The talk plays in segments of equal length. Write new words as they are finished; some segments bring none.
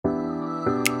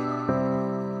Welcome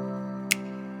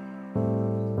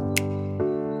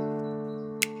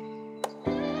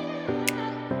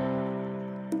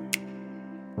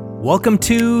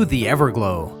to The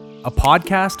Everglow, a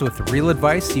podcast with real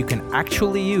advice you can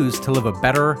actually use to live a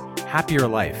better, happier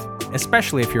life,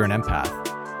 especially if you're an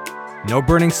empath. No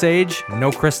burning sage,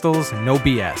 no crystals, no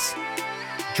BS.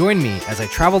 Join me as I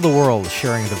travel the world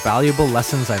sharing the valuable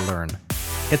lessons I learn.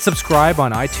 Hit subscribe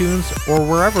on iTunes or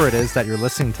wherever it is that you're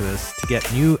listening to this to get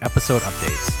new episode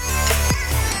updates.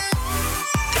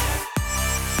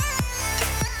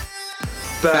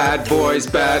 Bad boys,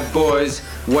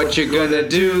 what you gonna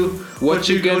do? What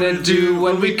you gonna do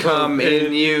when we come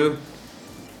in you?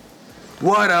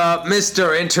 What up,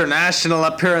 Mr. International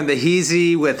up here in the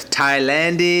Heezy with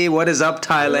Thailandy? What is up,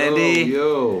 Thailandy?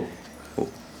 Yo.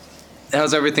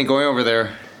 How's everything going over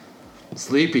there?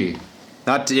 Sleepy.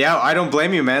 Yeah, I don't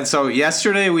blame you, man. So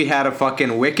yesterday we had a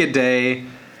fucking wicked day.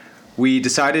 We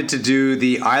decided to do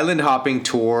the island hopping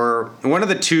tour, one of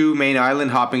the two main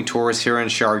island hopping tours here in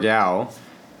Siargao.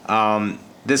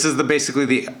 This is basically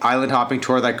the island hopping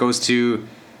tour that goes to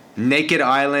Naked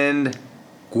Island,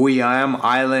 Guiam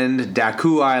Island,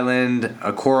 Daku Island,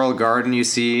 a coral garden you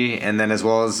see, and then as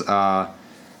well as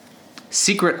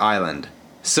Secret Island.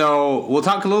 So we'll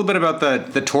talk a little bit about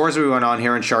the tours we went on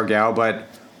here in Siargao, but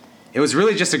it was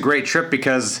really just a great trip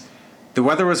because the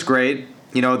weather was great.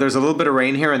 You know, there's a little bit of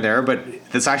rain here and there, but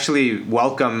it's actually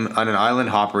welcome on an island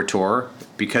hopper tour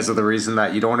because of the reason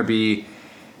that you don't want to be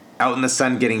out in the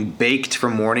sun getting baked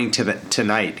from morning to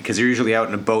night because you're usually out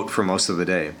in a boat for most of the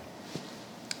day.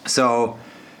 So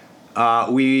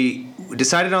we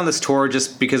decided on this tour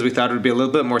just because we thought it would be a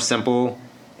little bit more simple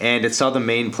and it saw the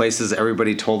main places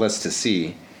everybody told us to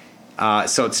see.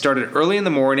 So it started early in the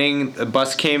morning.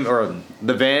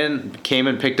 The van came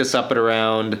and picked us up at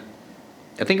around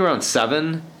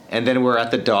 7, and then we're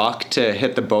at the dock to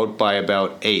hit the boat by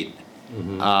about 8.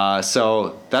 Mm-hmm.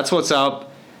 So that's what's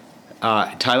up.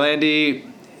 Thailandy,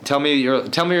 tell me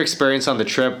your experience on the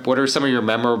trip. What are some of your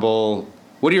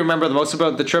what do you remember the most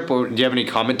about the trip? Or do you have any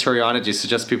commentary on it? Do you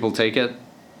suggest people take it?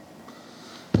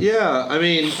 Yeah, I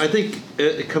mean, I think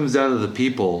it comes down to the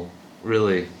people,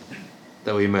 really,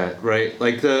 that we met, right?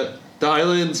 Like the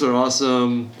islands are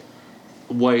awesome,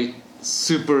 white,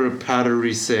 super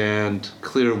powdery sand,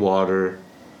 clear water.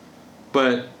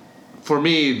 But for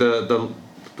me, the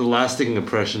lasting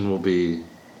impression will be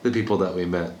the people that we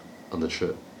met on the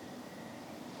trip.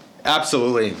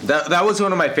 Absolutely. That was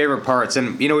one of my favorite parts.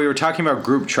 And, you know, we were talking about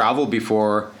group travel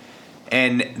before,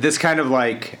 and this kind of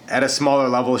like at a smaller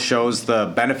level shows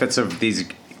the benefits of these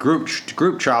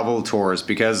group travel tours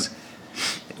because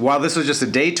while this was just a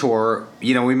day tour,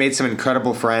 you know, we made some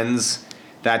incredible friends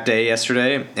that day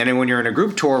yesterday. And then when you're in a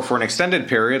group tour for an extended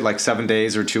period, like 7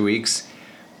 days or 2 weeks,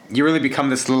 you really become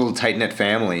this little tight-knit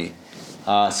family.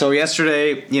 So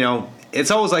yesterday, you know,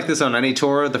 it's always like this on any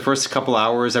tour. The first couple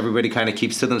hours, everybody kind of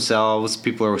keeps to themselves.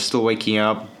 People are still waking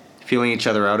up, feeling each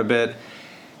other out a bit.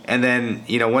 And then,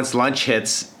 you know, once lunch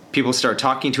hits, people start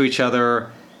talking to each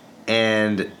other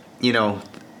and, you know,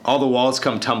 all the walls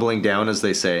come tumbling down, as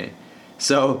they say.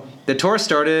 So the tour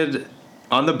started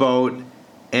on the boat,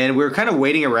 and we were kind of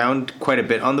waiting around quite a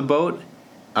bit on the boat.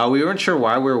 We weren't sure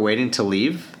why we were waiting to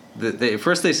leave.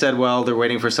 First they said, well, they're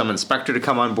waiting for some inspector to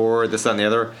come on board, this, that, and the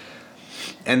other.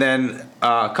 And then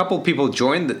a couple people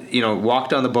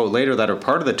walked on the boat later that are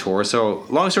part of the tour. So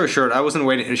long story short, I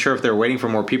wasn't sure if they were waiting for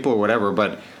more people or whatever.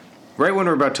 But right when we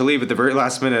were about to leave, at the very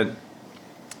last minute,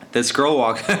 this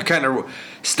girl kind of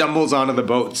stumbles onto the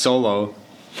boat solo.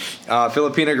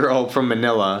 Filipina girl from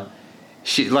Manila.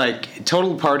 She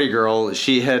total party girl.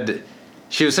 She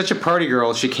was such a party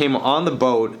girl. She came on the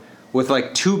boat with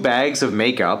like 2 bags of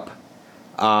makeup,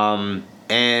 and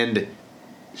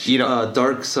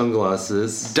dark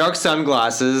sunglasses. Dark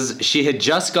sunglasses. She had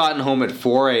just gotten home at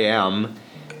 4 a.m.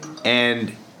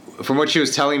 and from what she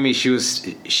was telling me, she was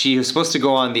supposed to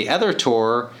go on the other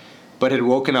tour, but had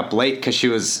woken up late because she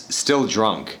was still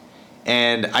drunk,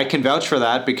 and I can vouch for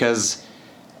that because.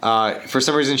 For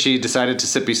some reason, she decided to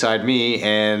sit beside me,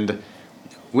 and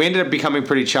we ended up becoming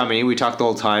pretty chummy. We talked the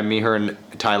whole time, me, her, and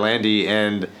Thailandy,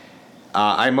 and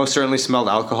I most certainly smelled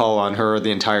alcohol on her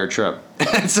the entire trip.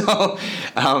 And so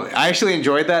I actually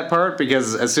enjoyed that part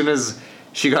because as soon as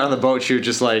she got on the boat, she was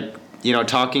just like, you know,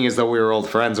 talking as though we were old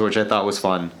friends, which I thought was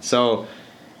fun. So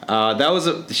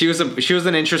she was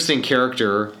an interesting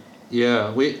character.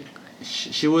 Yeah,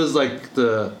 she was like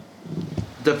the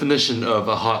definition of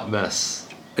a hot mess.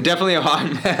 Definitely a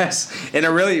hot mess in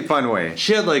a really fun way.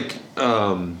 She had like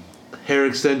hair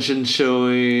extensions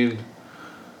showing.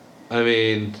 I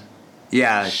mean,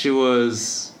 yeah, she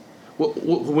was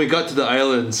when we got to the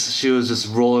islands, she was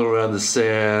just rolling around the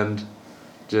sand,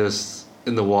 just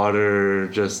in the water,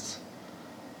 just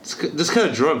kind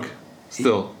of drunk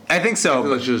still. I think so. I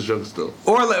feel like she was drunk still.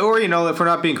 Or you know, if we're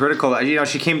not being critical, you know,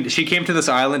 she came to this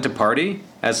island to party,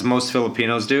 as most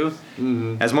Filipinos do,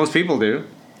 as most people do,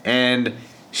 and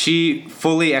she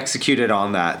fully executed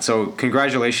on that. So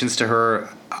congratulations to her.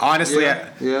 Honestly,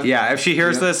 yeah. If she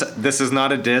hears this is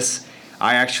not a diss.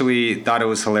 I actually thought it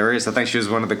was hilarious. I think she was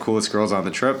one of the coolest girls on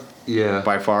the trip. Yeah,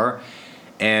 by far.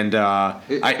 And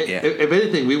if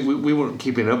anything, we weren't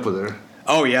keeping up with her.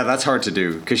 Oh yeah, that's hard to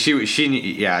do because she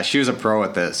was a pro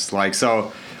at this. Like,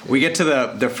 so we get to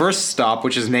the first stop,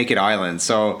 which is Naked Island.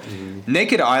 So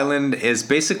Naked Island is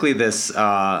basically this.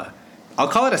 I'll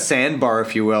call it a sandbar,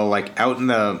 if you will, like out in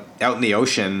the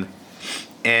ocean,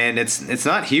 and it's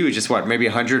not huge. It's what, maybe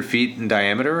 100 feet in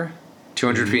diameter,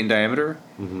 200 feet in diameter,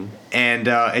 and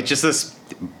it's just this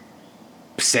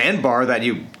sandbar that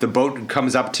the boat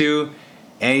comes up to.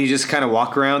 And you just kind of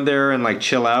walk around there and like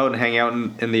chill out and hang out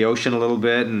in the ocean a little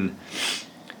bit, and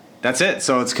that's it.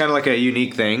 So it's kind of like a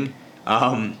unique thing.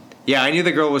 Yeah, I knew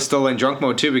the girl was still in drunk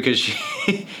mode too because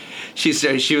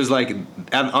she was like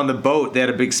on the boat. They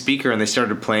had a big speaker and they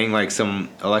started playing like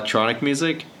some electronic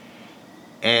music,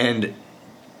 and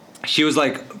she was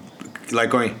like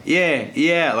going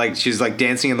yeah, like she's like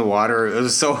dancing in the water. It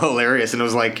was so hilarious, and it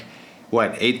was like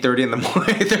what 8:30 in the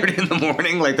morning, 8:30 in the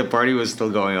morning, like the party was still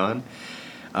going on.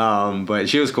 But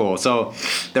she was cool. So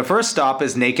the first stop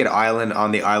is Naked Island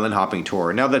on the island hopping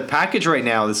tour. Now the package right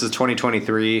now, this is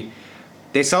 2023,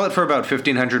 they sell it for about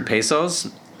 1,500 pesos,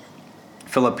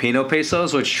 Filipino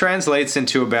pesos, which translates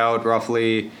into about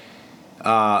roughly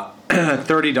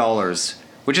 $30,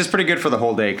 which is pretty good for the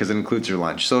whole day because it includes your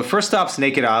lunch. So the first stop's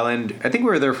Naked Island. I think we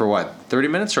were there for what, 30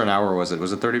 minutes or an hour was it?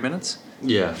 Was it 30 minutes?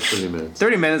 Yeah, 30 minutes.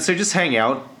 30 minutes, so just hang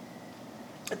out.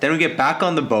 Then we get back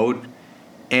on the boat.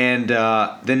 And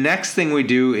the next thing we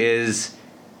do is,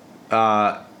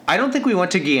 I don't think we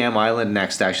went to Guam Island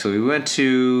next, actually. We went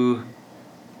to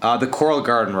the Coral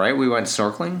Garden, right? We went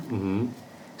snorkeling. Mm-hmm.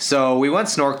 So we went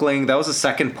snorkeling. That was the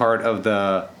second part of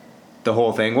the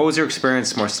whole thing. What was your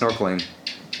experience more snorkeling?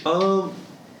 Well,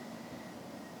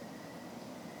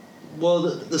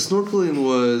 the snorkeling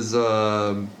was...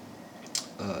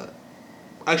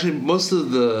 actually, most of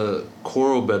the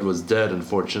coral bed was dead,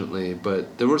 unfortunately,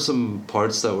 but there were some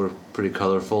parts that were pretty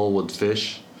colorful with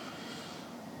fish.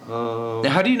 Now,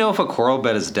 how do you know if a coral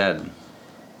bed is dead?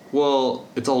 Well,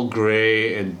 it's all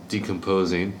gray and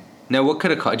decomposing. Now, what could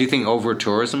it cause? Do you think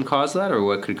over-tourism caused that, or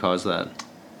what could cause that?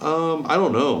 I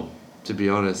don't know, to be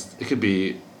honest. It could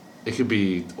be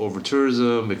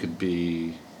over-tourism, it could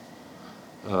be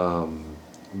I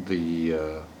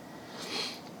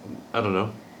don't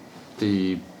know.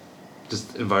 The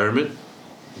just environment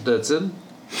that's in.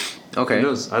 Okay. Who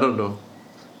knows? I don't know.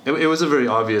 It wasn't very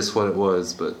obvious what it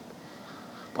was, but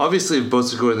obviously if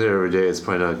boats are going there every day, it's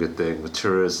probably not a good thing with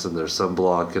tourists and their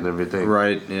sunblock and everything.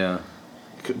 Right. Yeah.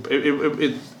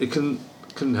 It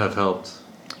couldn't have helped.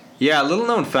 Yeah, a little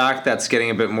known fact that's getting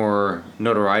a bit more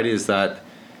notoriety is that,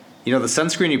 you know, the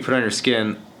sunscreen you put on your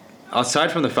skin,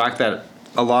 aside from the fact that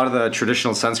a lot of the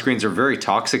traditional sunscreens are very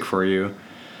toxic for you,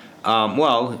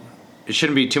 well, it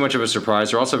shouldn't be too much of a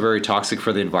surprise. They're also very toxic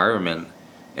for the environment.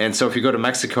 And so if you go to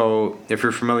Mexico, if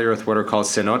you're familiar with what are called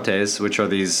cenotes, which are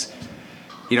these,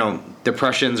 you know,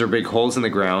 depressions or big holes in the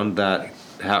ground that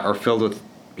are filled with,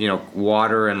 you know,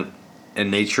 water and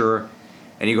nature,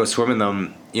 and you go swim in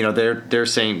them, you know,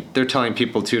 they're telling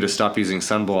people too to stop using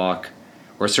sunblock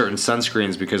or certain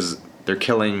sunscreens because they're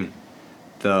killing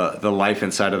the life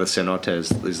inside of the cenotes,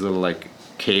 these little like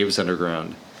caves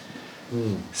underground.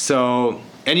 So,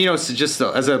 and you know, so just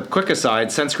as a quick aside,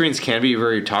 sunscreens can be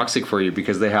very toxic for you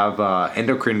because they have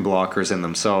endocrine blockers in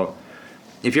them. So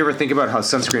if you ever think about how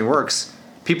sunscreen works,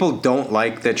 people don't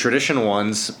like the traditional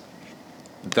ones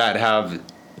that have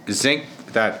zinc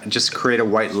that just create a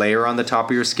white layer on the top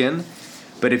of your skin.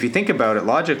 But if you think about it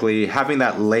logically, having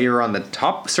that layer on the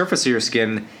top surface of your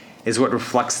skin is what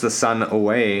reflects the sun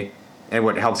away and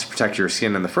what helps protect your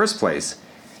skin in the first place.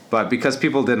 But because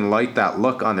people didn't like that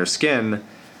look on their skin,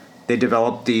 they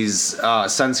developed these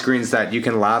sunscreens that you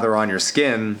can lather on your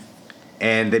skin,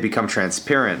 and they become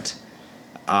transparent.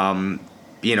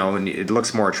 You know, and it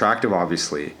looks more attractive,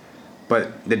 obviously.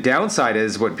 But the downside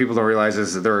is what people don't realize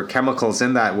is that there are chemicals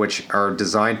in that which are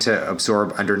designed to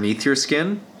absorb underneath your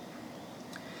skin,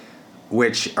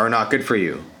 which are not good for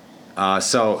you.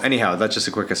 So anyhow, that's just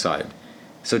a quick aside.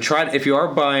 So if you are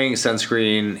buying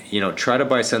sunscreen, you know, try to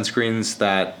buy sunscreens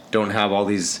that don't have all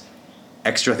these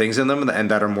extra things in them and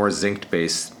that are more zinc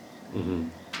based. Mm-hmm.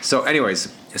 So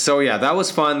anyways, So yeah, that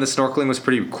was fun. The snorkeling was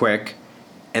pretty quick.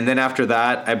 And then after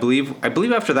that, I believe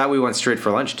after that we went straight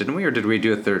for lunch, didn't we? Or did we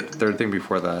do a third thing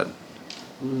before that?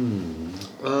 No,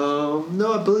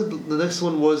 I believe the next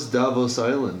one was Davos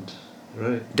Island,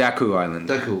 right? Daku Island.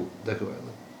 Daku Island.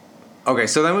 Okay,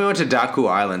 so then we went to Daku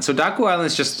Island. So Daku Island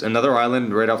is just another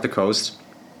island right off the coast.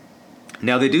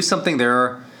 Now they do something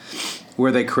there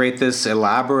where they create this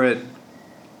elaborate,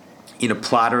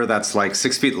 platter that's like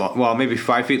 6 feet long, well, maybe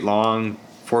 5 feet long,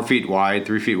 4 feet wide,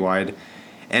 3 feet wide.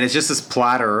 And it's just this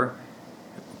platter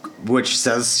which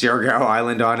says Siargao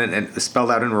Island on it and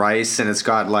spelled out in rice, and it's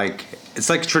got it's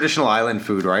like traditional island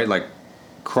food, right? Like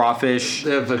crawfish.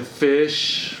 They have like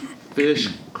fish,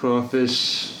 crawfish,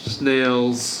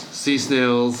 snails, sea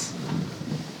snails,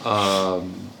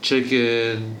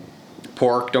 chicken.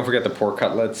 Pork, don't forget the pork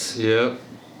cutlets. Yep.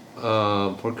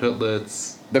 Pork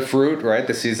cutlets. The fruit, right?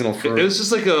 The seasonal fruit. It was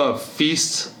just like a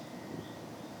feast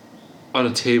on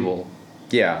a table.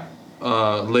 Yeah.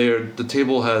 Layered. The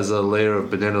table has a layer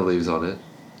of banana leaves on it,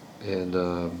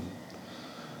 and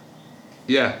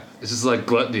yeah, it's just like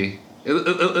gluttony. It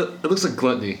looks like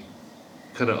gluttony,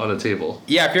 kind of on a table.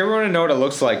 Yeah, if you ever want to know what it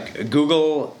looks like,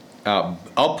 Google.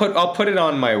 I'll put it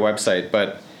on my website,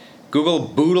 but Google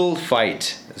Boodle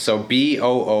Fight. So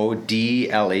BOODLE,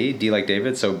 D like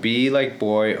David. So B like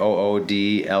boy,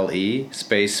 OODLE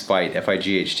space fight,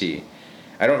 FIGHT.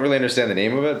 I don't really understand the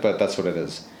name of it, but that's what it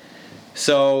is.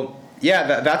 So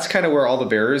yeah, that's kind of where all the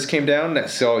barriers came down.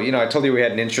 So I told you we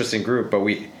had an interesting group, but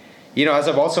we, as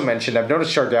I've also mentioned, I've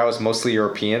noticed Siargao is mostly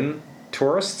European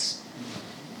tourists,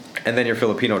 and then your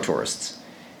Filipino tourists,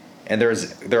 and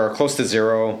there are close to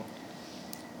zero.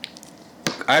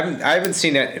 I haven't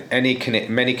seen many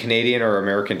Canadian or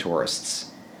American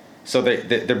tourists, so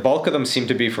the bulk of them seem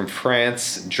to be from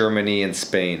France, Germany, and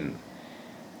Spain.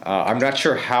 I'm not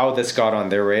sure how this got on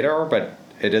their radar, but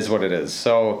it is what it is.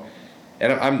 So,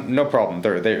 and I'm no problem.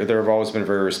 They've always been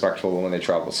very respectful when they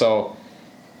travel. So,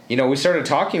 we started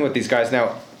talking with these guys.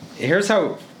 Now, here's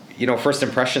how first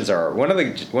impressions are. One of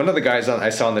the guys I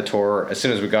saw on the tour, as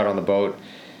soon as we got on the boat,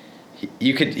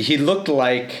 he looked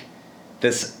like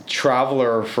this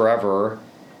traveler forever.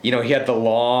 He had the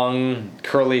long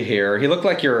curly hair. He looked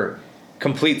like your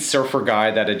complete surfer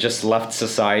guy that had just left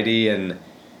society and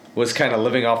was kind of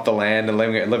living off the land and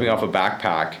living off a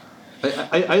backpack.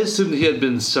 I assumed he had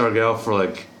been in Siargao for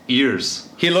like years.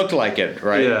 He looked like it,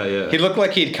 right? Yeah. He looked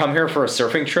like he'd come here for a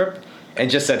surfing trip and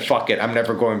just said, fuck it, I'm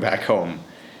never going back home.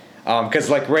 Because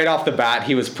right off the bat,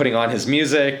 he was putting on his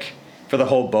music for the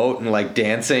whole boat and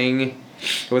dancing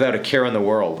without a care in the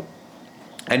world.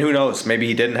 And who knows, maybe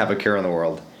he didn't have a care in the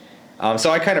world.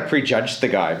 So I kind of prejudged the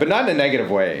guy, but not in a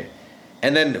negative way.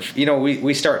 And then,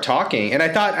 we start talking, and I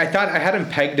thought I had him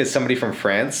pegged as somebody from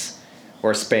France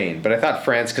or Spain, but I thought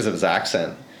France because of his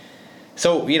accent.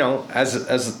 So,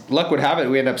 as luck would have it,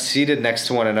 we end up seated next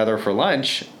to one another for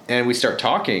lunch, and we start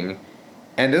talking.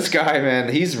 And this guy,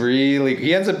 man,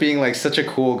 he ends up being such a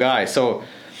cool guy. So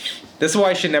this is why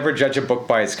I should never judge a book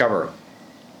by its cover.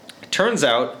 It turns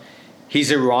out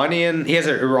he's Iranian. He has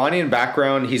an Iranian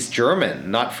background. He's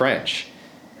German, not French.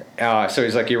 So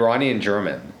he's Iranian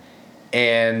German.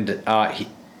 And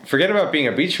forget about being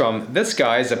a beach bum. This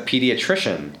guy's a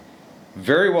pediatrician,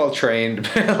 very well trained,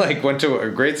 went to a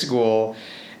great school,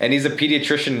 and he's a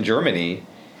pediatrician in Germany.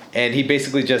 And he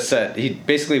basically just said he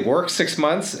basically works 6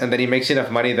 months, and then he makes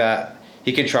enough money that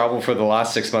he can travel for the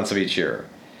last 6 months of each year,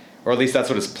 or at least that's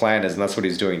what his plan is, and that's what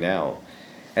he's doing now.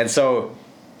 And so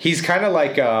he's kind of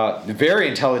a very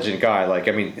intelligent guy.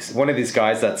 One of these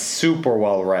guys that's super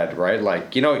well read,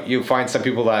 right? You find some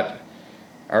people that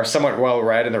are somewhat well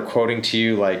read and they're quoting to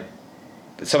you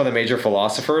some of the major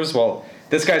philosophers. Well,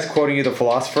 this guy's quoting you the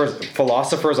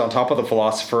philosophers on top of the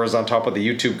philosophers on top of the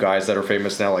YouTube guys that are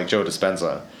famous now, like Joe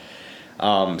Dispenza.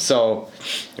 So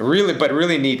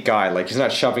really neat guy. He's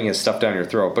not shoving his stuff down your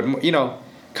throat, but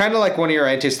kind of like one of your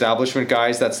anti-establishment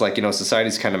guys that's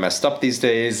society's kind of messed up these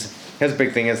days. His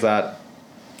big thing is that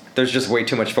there's just way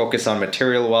too much focus on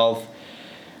material wealth.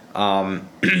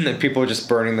 And people are just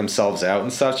burning themselves out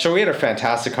and such. So we had a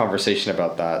fantastic conversation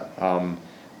about that.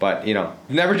 But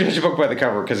never judge a book by the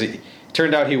cover, because it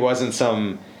turned out he wasn't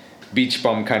some beach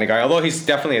bum kind of guy. Although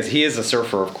he is a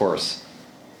surfer, of course.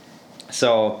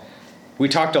 So we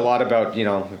talked a lot about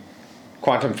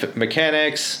quantum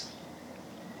mechanics,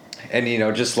 and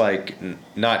just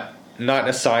not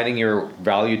assigning your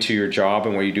value to your job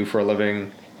and what you do for a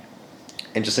living,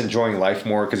 and just enjoying life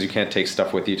more because you can't take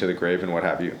stuff with you to the grave and what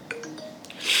have you.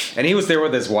 And he was there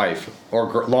with his wife,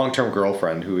 or long-term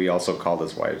girlfriend, who he also called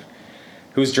his wife,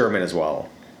 who's German as well.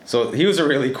 So he was a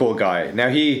really cool guy. Now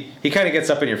he kind of gets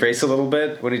up in your face a little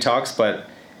bit when he talks, but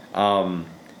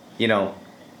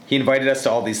he invited us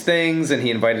to all these things, and he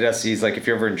invited us. He's like, if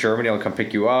you're ever in Germany, I'll come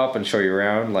pick you up and show you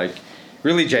around. Like,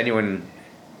 really genuine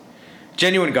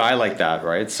guy like that,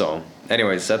 right? So,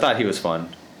 anyways, I thought he was fun.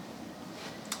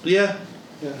 Yeah.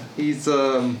 He's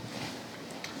as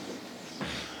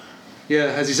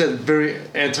you said, very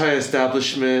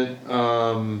anti-establishment.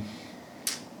 Kind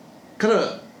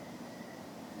of.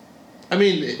 I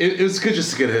mean, it was good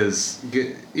just to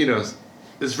get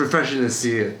it's refreshing to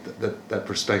see that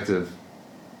perspective.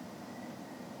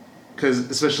 Because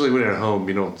especially when you're at home,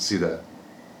 you don't see that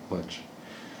much,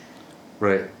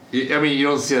 right? I mean, you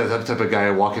don't see that type of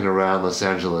guy walking around Los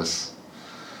Angeles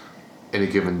any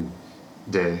given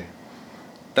day.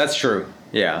 That's true.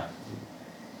 Yeah.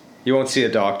 You won't see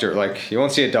a doctor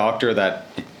that.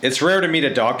 It's rare to meet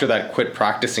a doctor that quit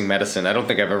practicing medicine. I don't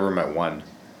think I've ever met one.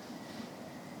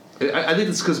 I think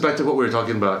this goes back to what we were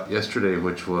talking about yesterday,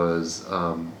 which was,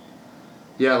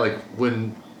 like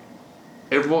when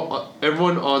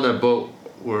everyone on that boat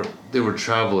were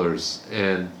travelers,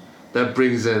 and that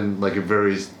brings in like a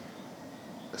very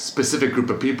specific group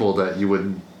of people that you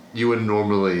wouldn't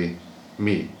normally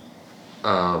meet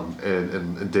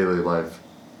in daily life.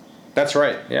 That's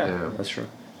right. Yeah, that's true.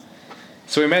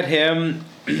 So we met him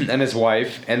and his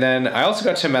wife, and then I also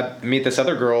got to meet this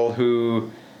other girl who,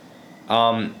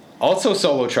 also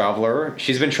solo traveler.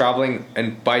 She's been traveling,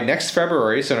 and by next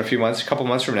February, so in a couple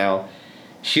months from now,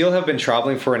 she'll have been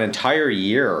traveling for an entire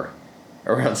year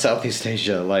around Southeast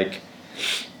Asia, like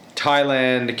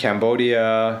Thailand,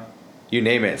 Cambodia, you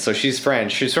name it. So she's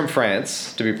French. She's from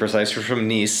France, to be precise. She's from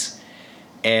Nice.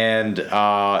 And,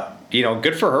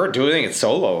 good for her doing it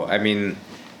solo. I mean,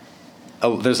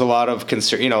 there's a lot of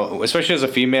concern, especially as a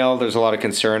female, there's a lot of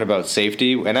concern about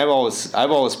safety. And I've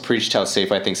always preached how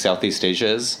safe I think Southeast Asia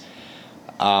is.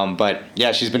 But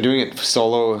yeah, she's been doing it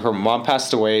solo. Her mom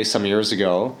passed away some years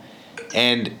ago,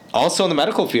 and also in the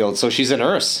medical field. So she's a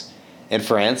nurse in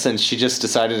France, and she just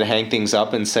decided to hang things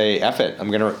up and say, F it. I'm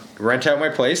going to rent out my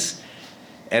place,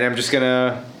 and I'm just going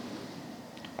to,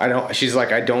 she's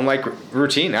like, I don't like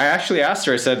routine. I actually asked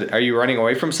her, I said, are you running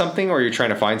away from something or are you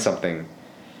trying to find something?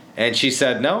 And she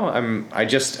said, no, I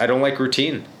don't like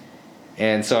routine.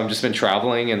 And so I've just been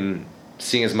traveling and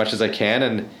seeing as much as I can.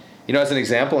 And, as an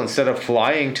example, instead of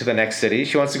flying to the next city,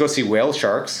 she wants to go see whale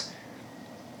sharks.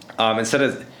 Instead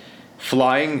of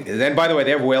flying, and by the way,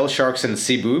 they have whale sharks in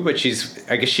Cebu, but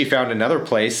I guess she found another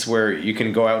place where you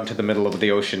can go out into the middle of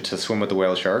the ocean to swim with the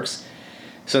whale sharks.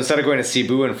 So instead of going to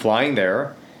Cebu and flying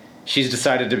there, she's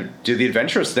decided to do the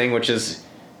adventurous thing, which is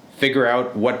figure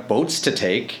out what boats to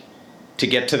take to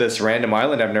get to this random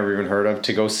island I've never even heard of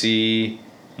to go see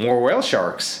more whale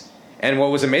sharks. And what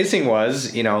was amazing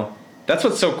was, that's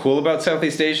what's so cool about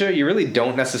Southeast Asia. You really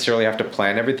don't necessarily have to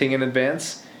plan everything in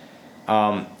advance.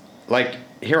 Like,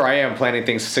 here I am planning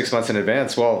things 6 months in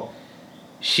advance. Well,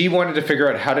 she wanted to figure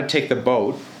out how to take the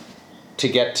boat to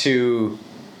get to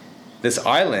this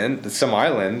island, some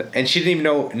island, and she didn't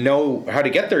even know how to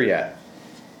get there yet.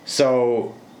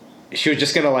 So she was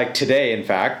just gonna, today, in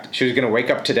fact, she was gonna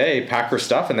wake up today, pack her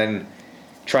stuff, and then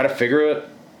try to figure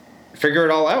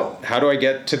it all out. How do I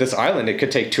get to this island? It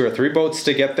could take 2 or 3 boats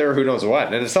to get there, who knows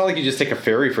what. And it's not like you just take a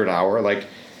ferry for an hour. Like,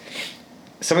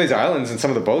 some of these islands and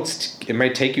some of the boats, it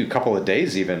might take you a couple of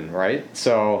days even, right?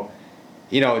 So,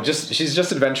 she's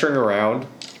just adventuring around.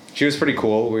 She was pretty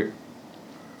cool.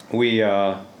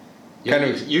 You're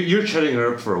chatting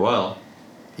her up for a while.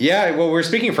 Yeah, well, we were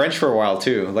speaking French for a while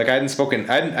too. Like, I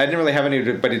didn't really have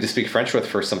anybody to speak French with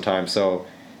for some time, so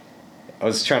I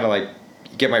was trying to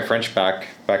get my French back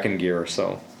in gear.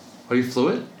 So, are you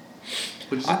fluent?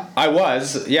 What'd you say? I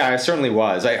was, yeah, I certainly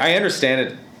was. I understand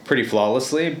it pretty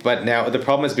flawlessly, but now the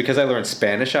problem is because I learned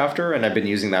Spanish after, and I've been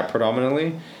using that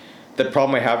predominantly. The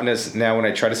problem I have is now when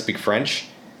I try to speak French,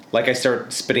 I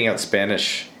start spitting out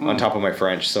Spanish on top of my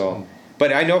French. So,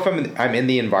 but I know if I'm in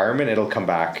the environment, it'll come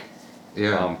back.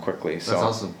 Yeah. Quickly. So that's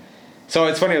awesome. So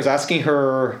it's funny. I was asking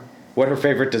her what her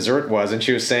favorite dessert was, and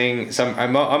she was saying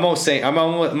I'm almost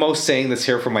saying this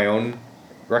here from my own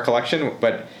recollection,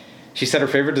 but she said her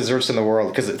favorite desserts in the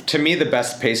world, because to me the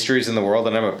best pastries in the world,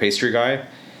 and I'm a pastry guy.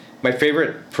 My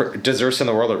favorite desserts in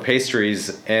the world are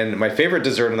pastries, and my favorite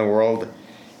dessert in the world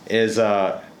is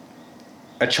a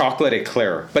chocolate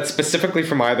eclair, but specifically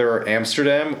from either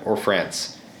Amsterdam or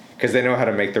France, because they know how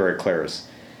to make their eclairs.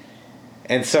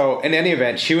 And so, in any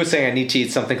event, she was saying I need to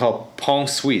eat something called pain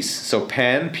suisse. So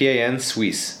pan, P-A-N,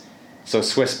 Suisse. So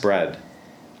Swiss bread.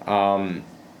 And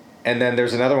then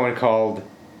there's another one called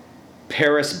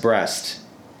Paris breast.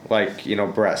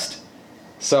 Breast.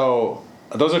 So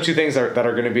those are 2 things that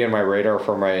are going to be on my radar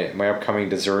for my upcoming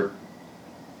dessert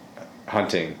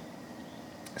hunting.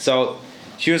 So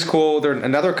She was cool. There were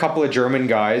another couple of German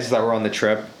guys that were on the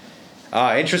trip.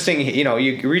 Interesting, you know,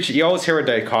 you always hear a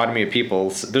dichotomy of people.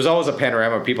 There's always a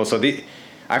panorama of people. So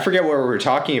I forget what we were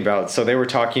talking about. So they were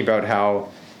talking about how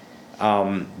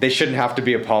they shouldn't have to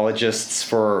be apologists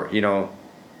for, you know.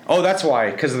 Oh, that's why,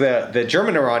 because the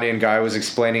German Iranian guy was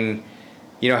explaining,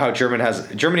 you know, how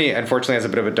Germany unfortunately has a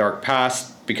bit of a dark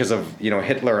past because of, you know,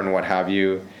 Hitler and what have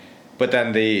you. But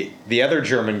then the other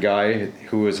German guy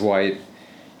who was white,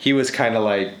 he was kind of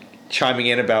like chiming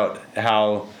in about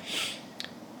how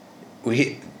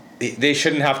they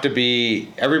shouldn't have to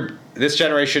be this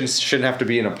generation shouldn't have to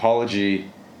be in apology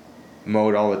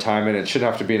mode all the time, and it shouldn't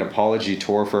have to be an apology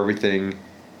tour for everything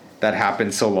that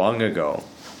happened so long ago.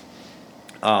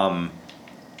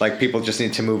 Like people just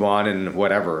need to move on and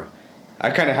whatever.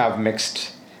 I kind of have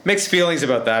mixed feelings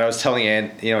about that. I was telling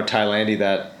Thailandy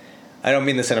that I don't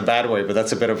mean this in a bad way, but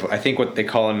that's a bit of I think what they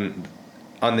call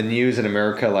on the news in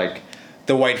America like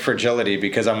the white fragility,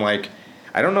 because I'm like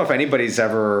I don't know if anybody's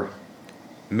ever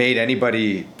made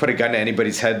anybody put a gun to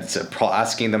anybody's head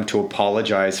asking them to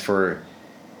apologize for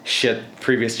shit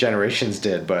previous generations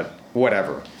did, but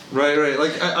whatever. Right.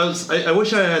 Like I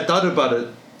wish I had thought about it.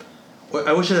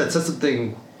 I wish I had said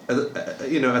something, at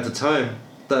the time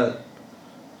that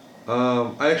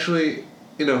I actually,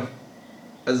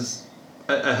 as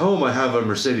at home I have a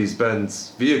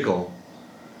Mercedes-Benz vehicle,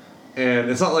 and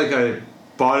it's not like I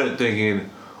bought it thinking,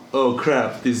 oh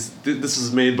crap, this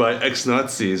is made by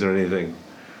ex-Nazis or anything.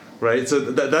 Right, so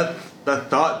that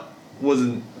thought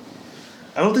wasn't.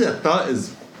 I don't think that thought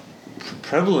is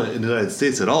prevalent in the United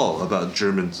States at all about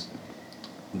Germans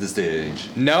in this day and age.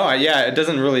 No, it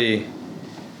doesn't really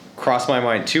cross my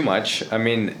mind too much. I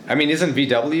mean, isn't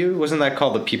VW, wasn't that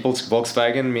called the People's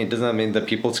Volkswagen? I mean, doesn't that mean the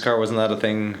People's car? Wasn't that a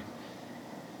thing?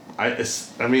 It's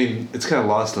kind of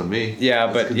lost on me.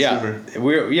 Yeah, but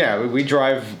we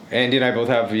drive. Andy and I both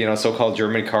have so-called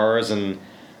German cars, and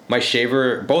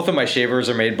both of my shavers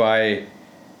are made by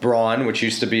Braun, which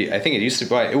used to be,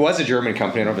 it was a German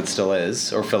company. I don't know if it still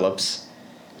is, or Philips.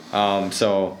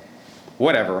 So,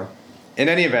 whatever. In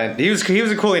any event, he was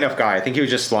a cool enough guy. I think he was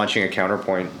just launching a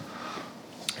counterpoint.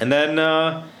 And then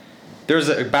there's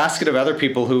a basket of other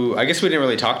people who I guess we didn't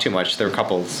really talk too much. They were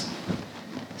couples.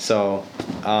 So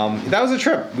that was a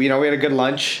trip. We had a good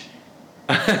lunch.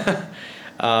 We had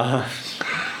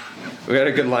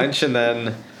a good lunch, and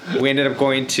then we ended up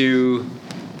going to.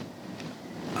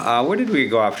 Where did we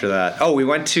go after that? Oh, we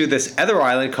went to this other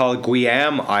island called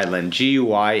Guiam Island,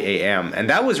 Guiam, and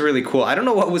that was really cool. I don't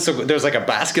know what was there's like a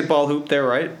basketball hoop there,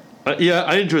 right? Yeah,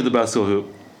 I enjoyed the basketball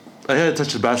hoop. I hadn't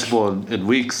touched the basketball in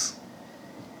weeks.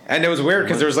 And it was weird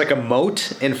because there was like a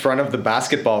moat in front of the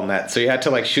basketball net, so you had to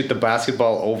like shoot the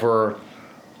basketball over.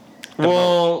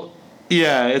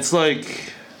 Yeah, it's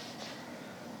like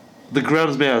the ground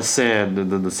was made out of sand,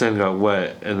 and then the sand got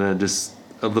wet, and then just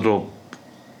a little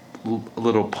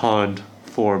pond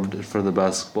formed in front of the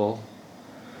basketball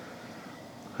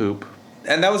hoop.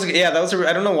 And that was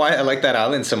I don't know why I like that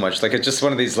island so much. Like, it's just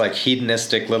one of these like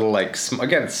hedonistic little like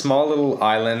small little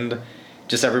island,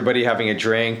 just everybody having a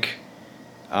drink,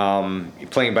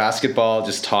 playing basketball,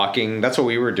 just talking. That's what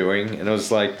we were doing, and it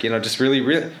was like just really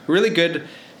really really good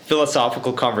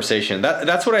philosophical conversation.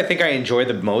 That's what I think I enjoy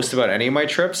the most about any of my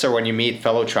trips, or when you meet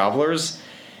fellow travelers,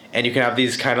 and you can have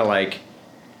these kind of like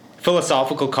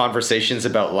philosophical conversations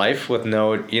about life with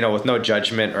no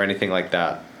judgment or anything like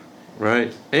that.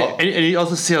 Right, and you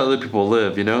also see how other people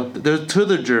live. There's two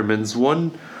other Germans.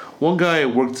 One guy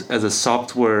worked as a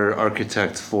software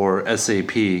architect for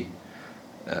SAP,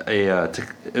 a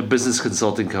business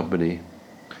consulting company.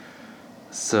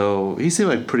 So he seemed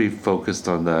like pretty focused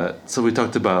on that. So we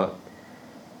talked about.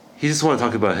 He just wanted to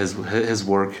talk about his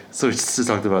work, so we just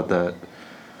talked about that.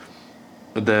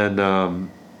 And then,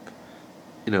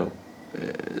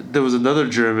 there was another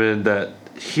German that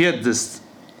he had this.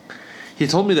 He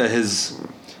told me that his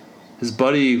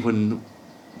buddy when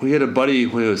he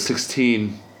was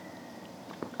 16,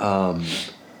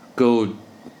 go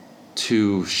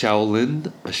to Shaolin,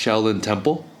 a Shaolin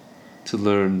temple, to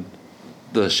learn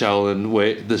the Shaolin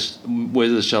way, the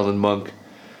ways of the Shaolin monk,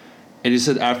 and he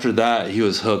said after that he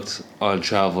was hooked on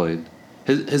traveling.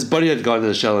 His buddy had gone to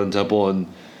the Shaolin temple and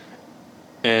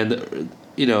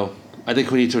I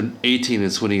think when he turned 18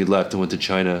 is when he left and went to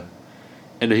China.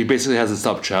 And he basically hasn't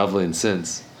stopped traveling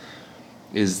since.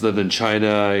 He's lived in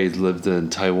China, he's lived in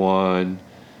Taiwan,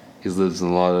 he's lived in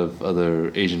a lot of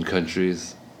other Asian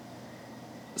countries.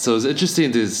 So it's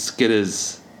interesting to get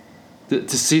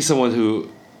to see someone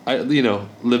who,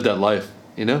 lived that life,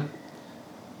 And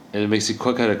it makes you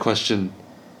kind of question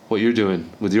what you're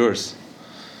doing with yours,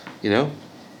 Yeah,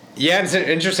 Yeah, it's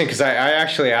interesting because I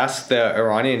actually asked the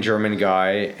Iranian German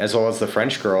guy as well as the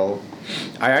French girl.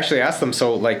 I actually asked them,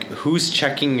 so like, who's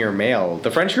checking your mail? The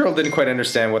French girl didn't quite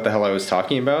understand what the hell I was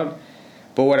talking about.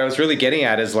 But what I was really getting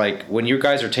at is like, when you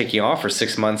guys are taking off for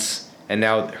 6 months and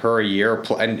now her a year,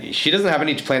 and she doesn't have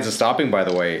any plans of stopping, by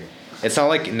the way. It's not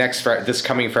like this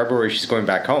coming February she's going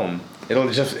back home. It'll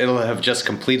have just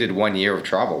completed 1 year of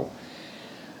travel.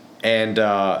 And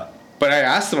but I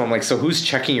asked them, I'm like, so who's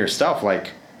checking your stuff?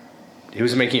 Like,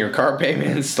 who's making your car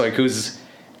payments? Like, who's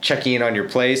checking in on your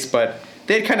place? But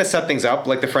they had kind of set things up.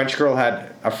 Like, the French girl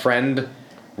had a friend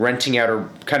renting out her,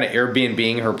 kind of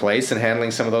Airbnb-ing her place and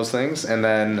handling some of those things. And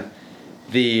then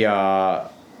the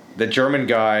German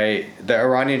guy, the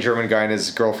Iranian German guy and his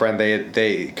girlfriend,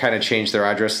 they kind of changed their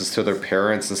addresses to their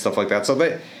parents and stuff like that. So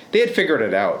they had figured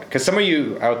it out. Because some of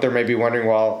you out there may be wondering,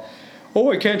 well,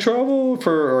 I can't travel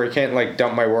or I can't like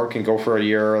dump my work and go for a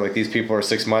year. Like, these people are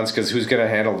 6 months because who's going to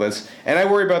handle this? And I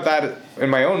worry about that in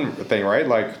my own thing, right?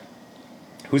 Like,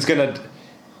 who's going to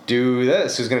do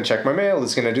this? Who's going to check my mail?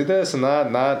 Who's going to do this and that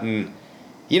and that? And,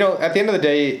 you know, at the end of the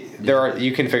day,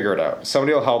 you can figure it out.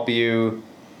 Somebody will help you.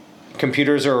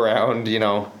 Computers are around, you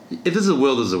know. If there's a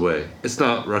will, there's a way. It's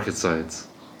not rocket science.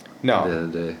 No, at the end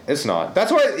of the day. It's not.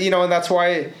 That's why, you know, and that's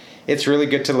why it's really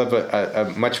good to live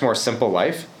a much more simple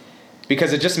life.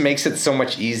 Because it just makes it so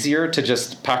much easier to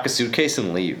just pack a suitcase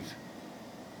and leave.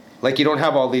 Like, you don't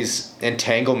have all these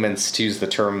entanglements, to use the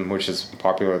term which is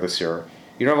popular this year.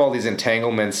 You don't have all these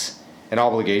entanglements and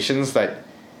obligations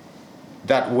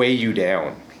that weigh you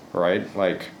down, right?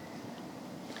 Like,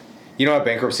 you don't have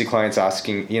bankruptcy clients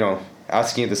asking you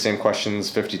the same questions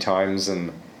 50 times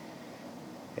and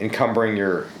encumbering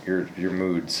your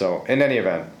mood. So, in any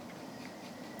event,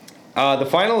 the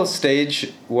final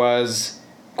stage was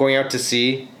going out to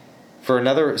sea for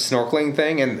another snorkeling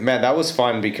thing, and man, that was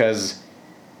fun because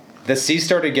the sea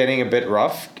started getting a bit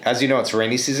rough. As you know, it's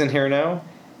rainy season here now,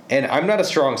 and I'm not a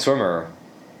strong swimmer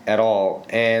at all.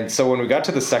 And so when we got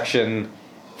to the section,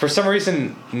 for some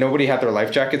reason nobody had their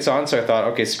life jackets on, so I thought,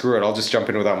 okay, screw it, I'll just jump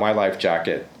in without my life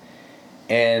jacket.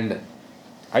 And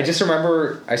I just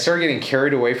remember I started getting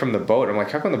carried away from the boat. I'm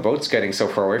like, how come the boat's getting so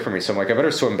far away from me? So I'm like, I better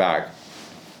swim back.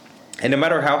 And no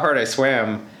matter how hard I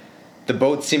swam, the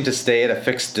boat seemed to stay at a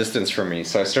fixed distance from me.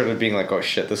 So I started being like, oh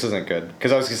shit, this isn't good.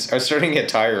 Because I was starting to get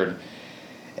tired.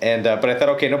 And but I thought,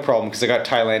 okay, no problem, because I got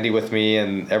Thailandy with me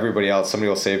and everybody else. Somebody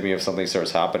will save me if something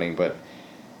starts happening. But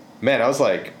man, I was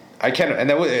like, I can't. And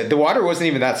the water wasn't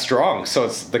even that strong. So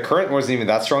the current wasn't even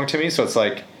that strong to me. So it's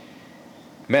like,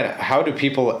 man, how do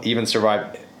people even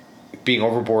survive being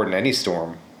overboard in any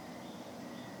storm?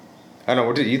 I don't know.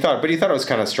 What did you thought? But you thought it was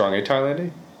kind of strong, eh,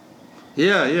 Thailandy?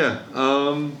 Yeah.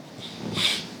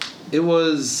 It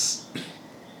was,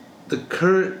 the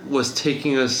current was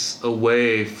taking us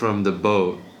away from the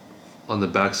boat, on the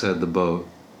backside of the boat.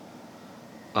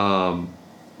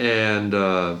 And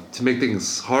to make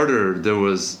things harder,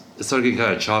 it started getting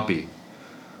kind of choppy.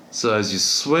 So as you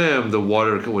swam, the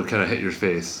water would kind of hit your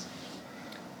face.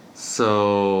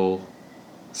 So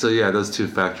yeah, those two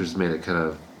factors made it kind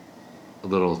of a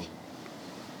little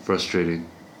frustrating.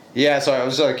 Yeah, so I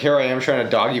was like, here I am trying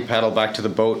to doggy paddle back to the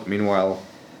boat. Meanwhile,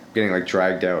 getting like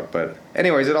dragged out. But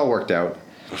anyways, it all worked out.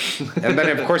 And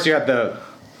then of course you had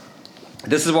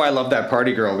this is why I love that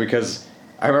party girl, because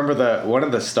I remember one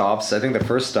of the stops, I think the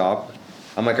first stop,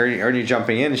 I'm like, are you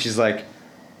jumping in? And she's like,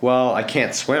 well, I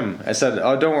can't swim. I said,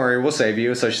 oh, don't worry, we'll save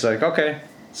you. So she's like, okay.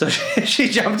 So she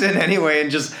jumped in anyway and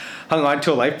just hung on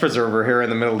to a life preserver here in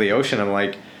the middle of the ocean. I'm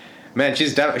like, man,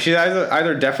 she's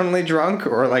either definitely drunk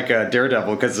or like a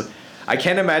daredevil, because I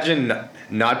can't imagine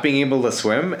not being able to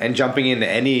swim and jumping into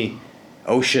any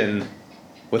ocean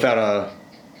without a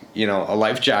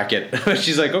life jacket.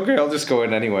 She's like, okay, I'll just go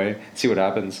in anyway, see what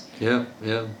happens. Yeah.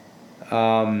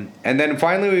 And then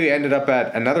finally we ended up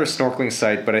at another snorkeling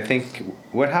site, but I think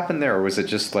what happened there, was it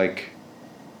just like,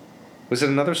 was it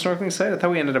another snorkeling site? I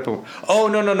thought we ended up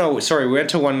no, sorry, we went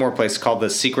to one more place called the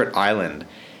Secret Island.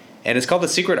 And it's called the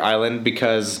Secret Island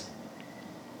because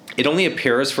it only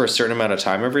appears for a certain amount of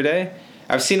time every day.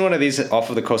 I've seen one of these off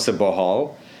of the coast of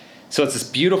Bohol. So it's this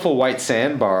beautiful white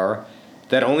sandbar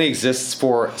that only exists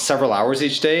for several hours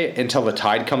each day until the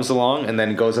tide comes along and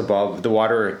then goes above the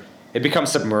water. It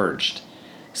becomes submerged.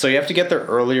 So you have to get there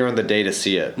earlier in the day to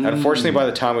see it. Unfortunately, by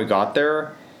the time we got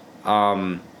there,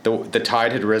 the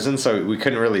tide had risen, so we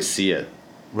couldn't really see it.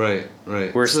 Right.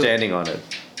 We're standing on it.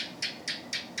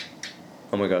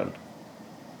 Oh my god.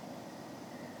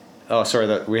 Oh, sorry,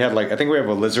 I think we have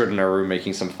a lizard in our room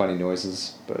making some funny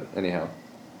noises, but anyhow.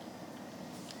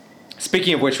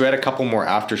 Speaking of which, we had a couple more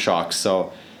aftershocks,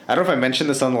 so I don't know if I mentioned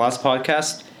this on the last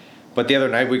podcast, But the other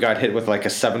night we got hit with like a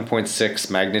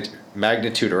 7.6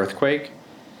 magnitude earthquake.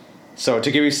 So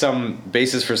to give you some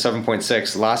basis for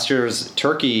 7.6, last year's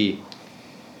Turkey,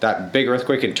 that big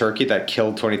earthquake in Turkey that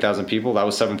killed 20,000 people, that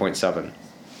was 7.7.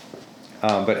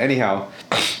 But anyhow,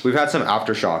 we've had some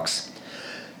aftershocks.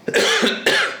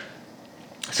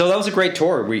 So that was a great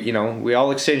tour. We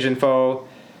all exchanged info.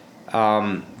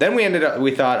 Then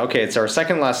we thought, okay, it's our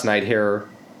second last night here.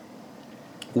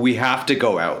 We have to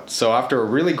go out. So after a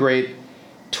really great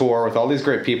tour with all these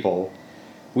great people,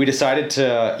 we decided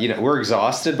to, we're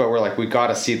exhausted, but we're like, we got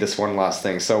to see this one last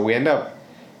thing. So we end up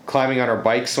climbing on our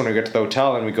bikes when we get to the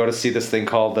hotel, and we go to see this thing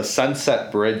called the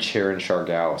Sunset Bridge here in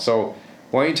Siargao. So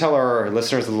why don't you tell our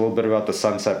listeners a little bit about the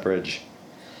Sunset Bridge?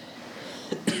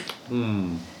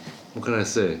 What can I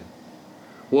say?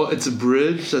 Well, it's a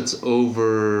bridge that's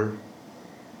over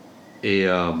a,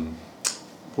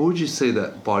 what would you say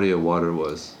that body of water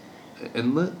was?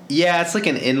 Inlet? Yeah, it's like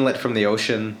an inlet from the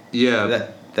ocean. Yeah.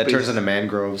 That turns into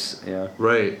mangroves, yeah.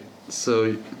 Right.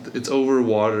 So it's over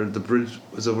water. The bridge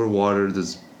is over water.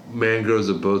 There's mangroves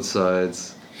on both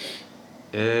sides.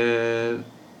 And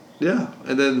yeah.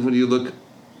 And then when you look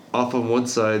off on one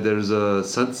side, there's the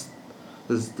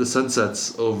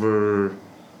sunsets over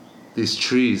these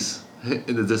trees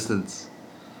in the distance.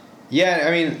 Yeah,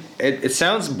 I mean, it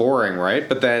sounds boring, right?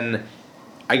 But then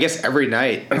I guess every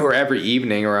night or every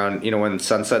evening around, when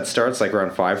sunset starts, like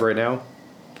around 5 right now,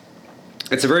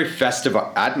 it's a very festive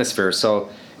atmosphere. So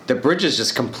the bridge is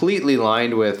just completely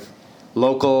lined with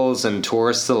locals and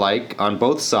tourists alike on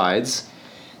both sides.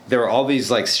 There are all these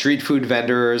like street food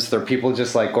vendors. There are people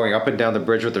just like going up and down the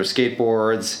bridge with their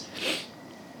skateboards.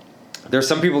 There's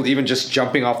some people even just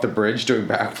jumping off the bridge doing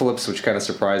backflips, which kind of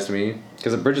surprised me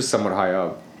because the bridge is somewhat high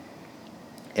up.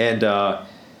 And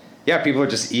people are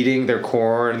just eating their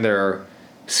corn, their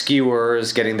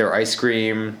skewers, getting their ice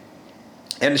cream.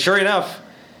 And sure enough,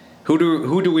 who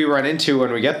do we run into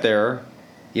when we get there,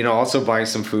 also buying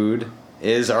some food,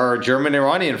 is our German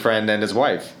Iranian friend and his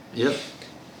wife. Yep.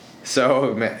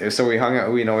 So we hung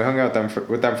out, we hung out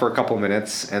with them for a couple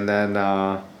minutes, and then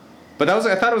but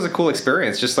I thought it was a cool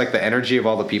experience, just like the energy of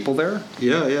all the people there.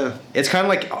 Yeah. It's kind of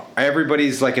like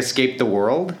everybody's like escaped the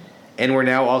world, and we're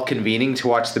now all convening to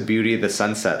watch the beauty of the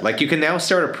sunset. Like you can now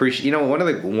start appreciating, one of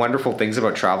the wonderful things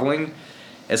about traveling,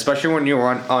 especially when you're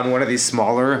on one of these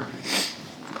smaller,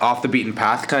 off the beaten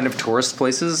path kind of tourist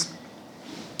places,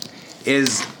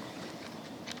 is,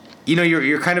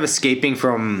 you're kind of escaping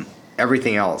from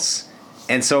everything else.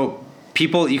 And so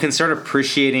you can start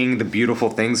appreciating the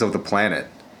beautiful things of the planet.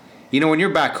 When you're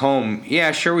back home,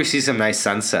 yeah, sure, we see some nice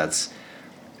sunsets.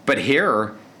 But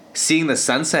here, seeing the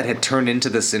sunset had turned into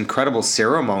this incredible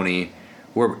ceremony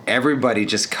where everybody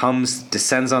just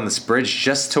descends on this bridge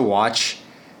just to watch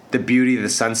the beauty of the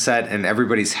sunset, and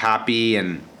everybody's happy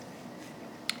and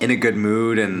in a good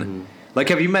mood. And like,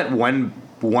 have you met one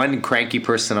cranky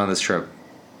person on this trip?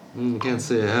 Can't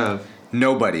say I have.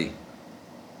 Nobody.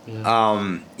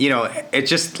 Yeah. It's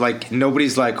just like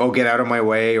nobody's like, oh, get out of my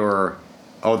way, or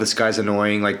oh, this guy's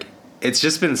annoying. Like, it's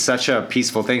just been such a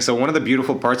peaceful thing. So one of the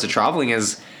beautiful parts of traveling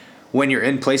is when you're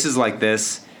in places like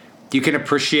this, you can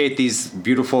appreciate these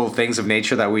beautiful things of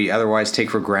nature that we otherwise take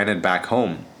for granted back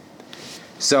home.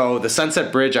 So the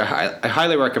Sunset Bridge, I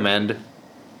highly recommend.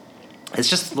 It's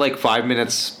just like 5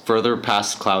 minutes further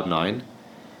past Cloud 9.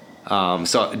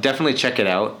 So definitely check it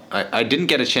out. I didn't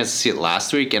get a chance to see it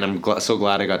last week, and I'm so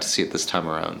glad I got to see it this time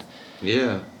around.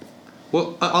 Yeah.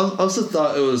 Well, I also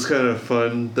thought it was kind of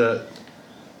fun that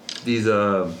these,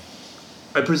 I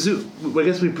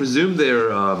guess we presume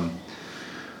they're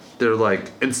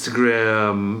like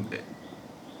Instagram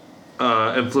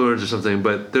influencers or something,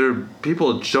 but there are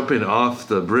people jumping off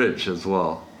the bridge as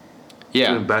well.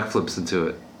 Yeah. Doing backflips into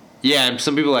it. Yeah, and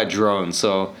some people had drones,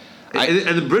 so...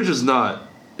 And the bridge was not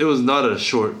a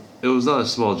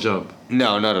small jump.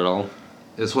 No, not at all.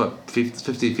 It's what,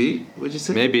 50 feet, would you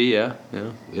say? Maybe, yeah.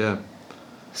 Yeah.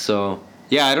 So,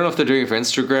 yeah, I don't know if they're doing it for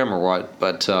Instagram or what,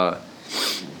 but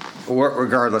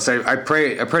regardless, I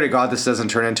pray to God this doesn't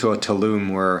turn into a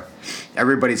Tulum where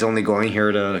everybody's only coming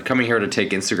here to take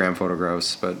Instagram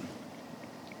photographs. But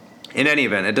in any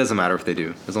event, it doesn't matter if they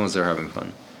do, as long as they're having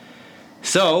fun.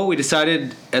 So we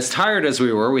decided, as tired as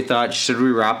we were, we thought, should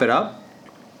we wrap it up?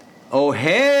 Oh,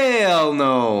 hell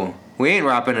no. We ain't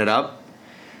wrapping it up.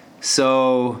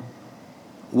 So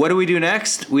what do we do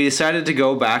next? We decided to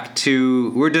go back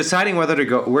to... We're deciding where to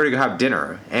go have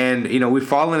dinner. And, we've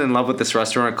fallen in love with this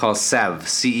restaurant called Cev,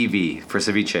 C-E-V, for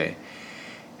ceviche.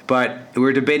 But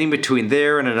we're debating between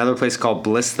there and another place called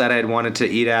Bliss that I'd wanted to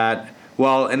eat at.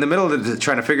 Well, in the middle of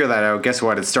trying to figure that out, guess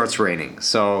what? It starts raining.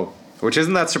 So which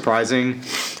isn't that surprising.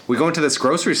 We go into this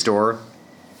grocery store,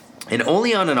 and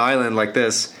only on an island like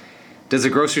this does a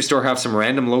grocery store have some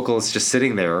random locals just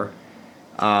sitting there.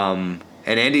 And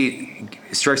Andy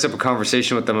strikes up a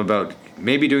conversation with them about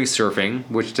maybe doing surfing,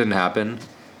 which didn't happen.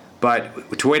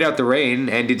 But to wait out the rain,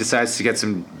 Andy decides to get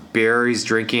some beer. He's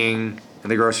drinking in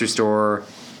the grocery store.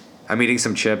 I'm eating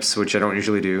some chips, which I don't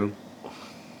usually do.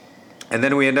 And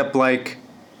then we end up like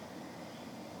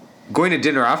going to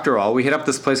dinner after all. We hit up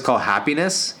this place called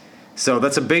Happiness. So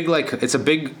that's a big, I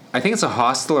think it's a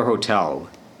hostel or hotel.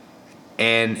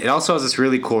 And it also has this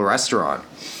really cool restaurant.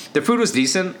 The food was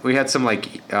decent. We had some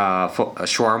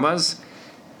shawarmas.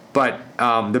 But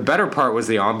the better part was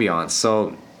the ambiance.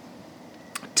 So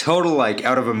total like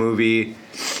out of a movie.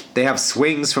 They have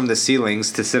swings from the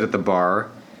ceilings to sit at the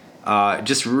bar.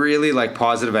 Just really like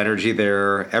positive energy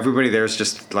there. Everybody there is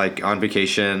just like on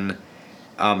vacation.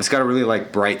 It's got a really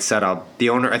like bright setup.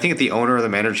 I think the owner or the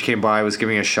manager came by, was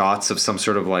giving us shots of some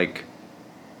sort of like,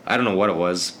 I don't know what it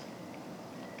was.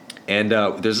 And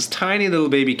there's this tiny little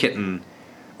baby kitten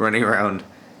running around.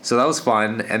 So that was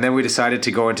fun. And then we decided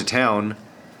to go into town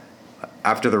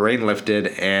after the rain lifted.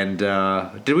 And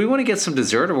did we want to get some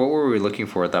dessert, or what were we looking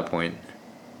for at that point?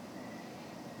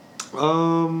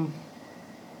 A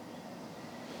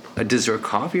dessert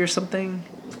coffee or something?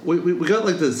 We got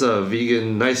like this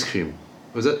vegan ice cream.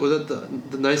 Was that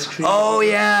the ice cream? Oh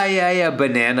yeah.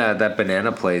 That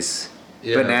banana place.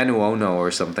 Yeah. Banana Ono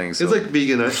or something. So. It's like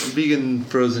vegan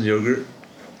frozen yogurt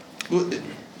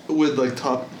with like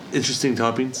interesting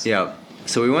toppings. Yeah.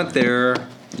 So we went there.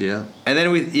 Yeah. And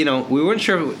then we weren't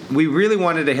sure. We really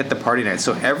wanted to hit the party night.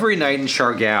 So every night in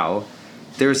Siargao,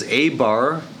 there's a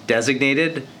bar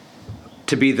designated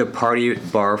to be the party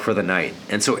bar for the night.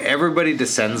 And so everybody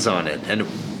descends on it. And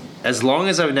as long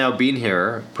as I've now been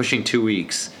here, pushing 2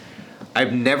 weeks,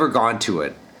 I've never gone to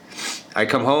it. I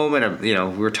come home and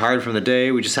we're tired from the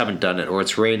day. We just haven't done it, or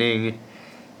it's raining.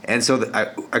 And so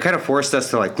I kind of forced us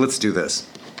to like, let's do this.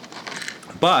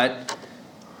 But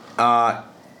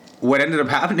what ended up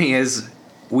happening is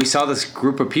we saw this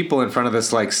group of people in front of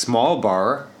this like small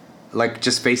bar, like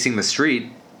just facing the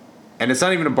street. And it's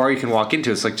not even a bar you can walk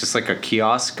into. It's like just like a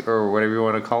kiosk or whatever you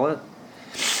want to call it.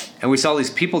 And we saw these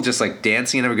people just like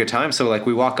dancing and having a good time. So like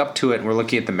we walk up to it and we're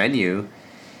looking at the menu.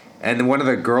 And then one of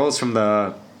the girls from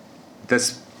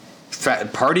this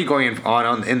party going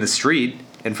on in the street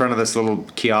in front of this little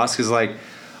kiosk is like,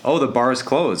 oh, the bar is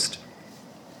closed.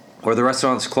 Or the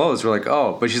restaurant's closed. We're like,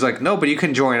 oh. But she's like, no, but you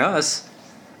can join us.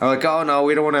 I'm like, oh, no,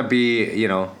 we don't want to be,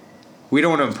 we don't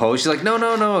want to impose. She's like,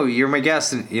 no, you're my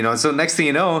guest. And, so next thing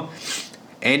you know,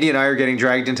 Andy and I are getting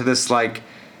dragged into this, like,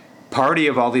 party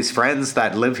of all these friends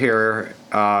that live here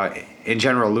in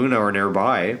General Luna or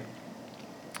nearby.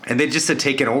 And they just had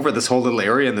taken over this whole little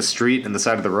area in the street and the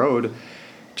side of the road.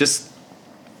 Just,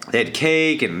 they had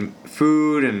cake and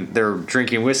food, and they're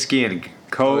drinking whiskey and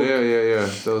Coke. Oh, yeah.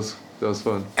 That was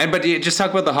fun. But you just talk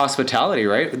about the hospitality,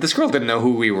 right? This girl didn't know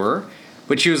who we were.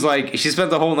 But she was like, she spent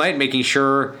the whole night making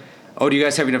sure, oh, do you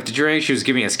guys have enough to drink? She was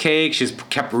giving us cake. She just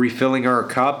kept refilling our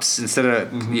cups instead of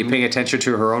paying attention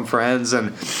to her own friends.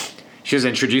 And she was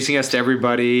introducing us to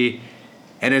everybody.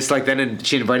 And it's like, then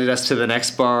she invited us to the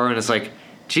next bar. And it's like,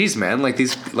 geez, man, like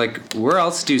these, like, where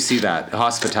else do you see that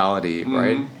hospitality,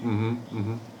 right?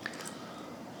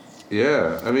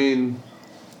 Yeah, I mean,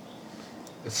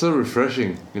 it's so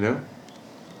refreshing,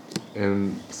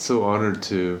 and so honored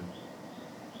that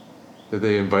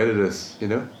they invited us,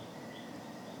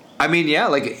 I mean, yeah,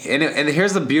 like, and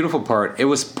here's the beautiful part.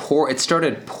 It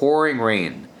started pouring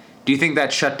rain. Do you think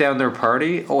that shut down their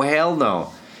party? Oh, hell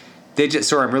no.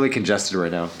 Sorry, I'm really congested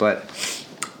right now, but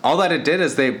all that it did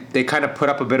is they kind of put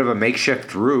up a bit of a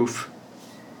makeshift roof.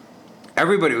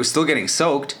 Everybody was still getting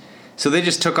soaked, so they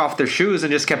just took off their shoes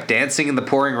and just kept dancing in the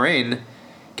pouring rain,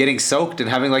 getting soaked and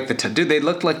having like dude, they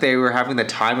looked like they were having the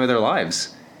time of their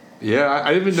lives. Yeah,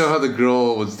 I didn't even know how the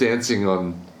girl was dancing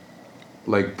on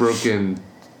like broken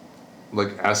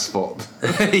like asphalt.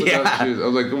 Yeah. I was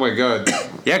like, oh my god.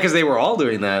 Yeah, because they were all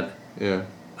doing that. Yeah.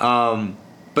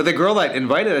 But the girl that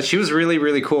invited us, she was really,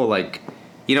 really cool. Like,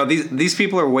 these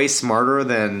people are way smarter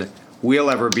than we'll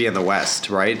ever be in the West,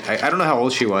 right? I don't know how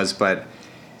old she was, but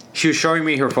she was showing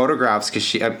me her photographs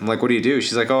because I'm like, what do you do?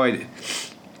 She's like, oh,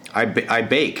 I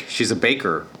bake. She's a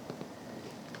baker.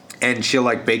 And she'll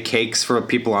like bake cakes for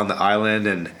people on the island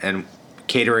and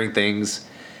catering things.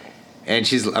 And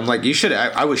I'm like, you should.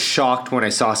 I was shocked when I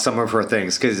saw some of her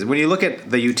things, because when you look at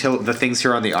the things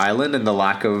here on the island and the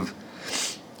lack of,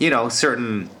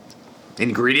 certain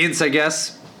ingredients, I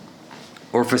guess,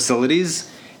 or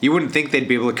facilities, you wouldn't think they'd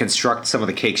be able to construct some of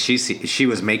the cakes she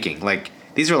was making. Like,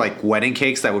 these are like wedding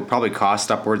cakes that would probably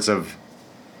cost upwards of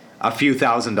a few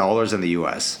 $1,000s in the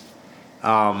U.S.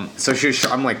 So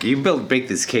I'm like, you bake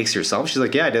these cakes yourself? She's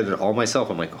like, yeah, I did it all myself.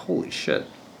 I'm like, holy shit.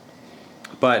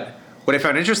 But what I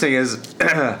found interesting is,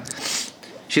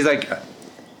 she's like,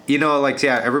 like,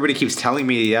 yeah, everybody keeps telling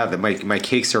me, yeah, that my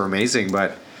cakes are amazing,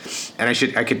 and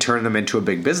I could turn them into a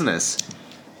big business.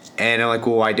 And I'm like,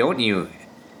 well, why don't you?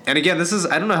 And again,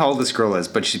 I don't know how old this girl is,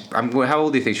 but how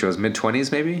old do you think she was?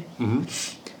 Mid-20s, maybe?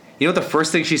 Mm-hmm. The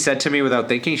first thing she said to me without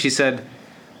thinking, she said,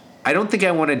 I don't think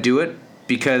I want to do it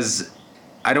because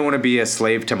I don't want to be a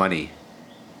slave to money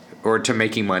or to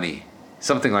making money.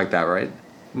 Something like that, right?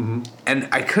 Mm-hmm. And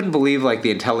I couldn't believe, like,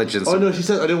 the intelligence. Oh, no, she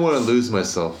said, I didn't want to lose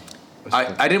myself.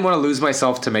 I didn't want to lose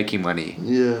myself to making money.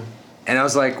 Yeah. And I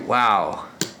was like, wow.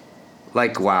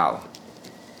 Like, wow.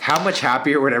 How much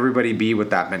happier would everybody be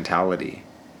with that mentality?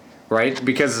 Right?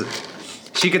 Because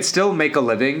she could still make a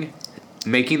living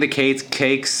making the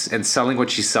cakes and selling what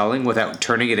she's selling without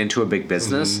turning it into a big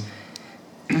business.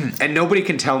 Mm-hmm. And nobody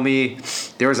can tell me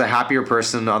there was a happier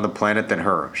person on the planet than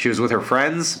her. She was with her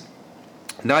friends.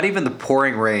 Not even the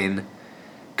pouring rain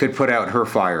could put out her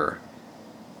fire.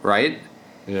 Right?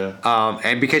 Yeah.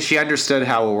 And because she understood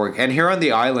how it worked. And here on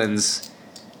the islands,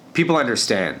 people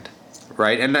understand.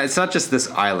 Right? And it's not just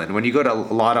this island. When you go to a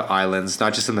lot of islands,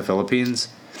 not just in the Philippines,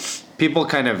 people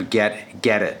kind of get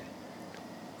it.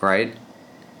 Right?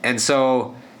 And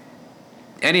so,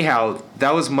 anyhow,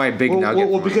 that was my big nugget.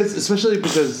 Well, especially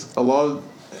because I was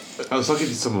talking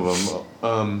to some of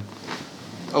them.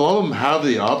 A lot of them have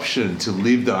the option to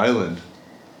leave the island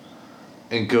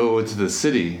and go into the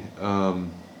city,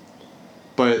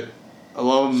 but a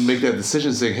lot of them make that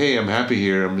decision, saying, "Hey, I'm happy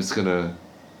here. I'm just gonna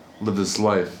live this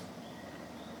life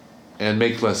and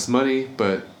make less money,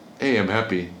 but hey, I'm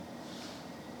happy."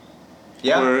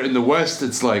 Yeah. Where in the West,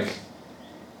 it's like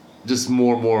just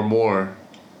more,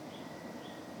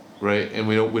 right? And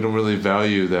we don't really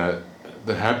value the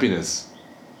happiness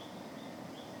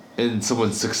in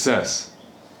someone's success.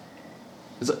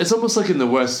 It's almost like in the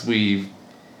West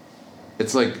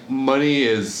it's like money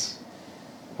is,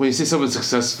 when you say someone's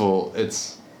successful,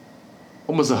 it's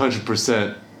almost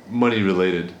 100% money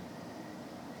related.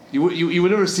 You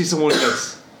would never see someone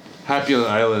that's happy on an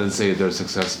island and say they're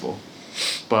successful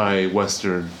by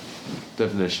Western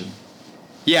definition.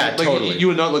 Yeah, like, totally. You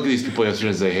would not look at these people yesterday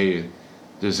and say, hey,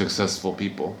 they're successful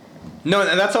people. No,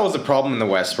 and that's always the problem in the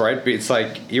West, right? But it's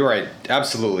like, you're right,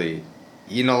 absolutely.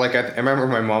 Like I remember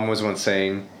my mom was once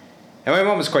saying, and my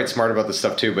mom was quite smart about this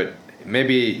stuff too, but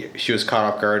maybe she was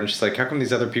caught off guard and she's like, how come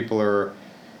these other people are...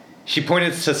 She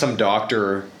pointed to some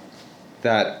doctor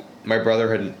that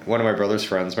one of my brother's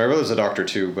friends, my brother's a doctor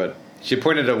too, but she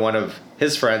pointed to one of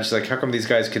his friends. She's like, how come these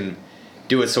guys can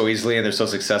do it so easily and they're so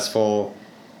successful?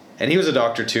 And he was a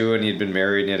doctor too, and he'd been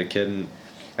married and he had a kid. And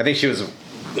I think she was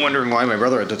wondering why my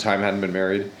brother at the time hadn't been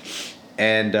married.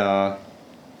 And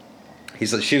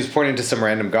she was pointing to some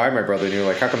random guy, my brother, and you're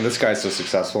like, how come this guy's so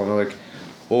successful? And they're like,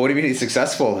 well, what do you mean he's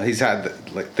successful? He's had,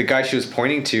 like, the guy she was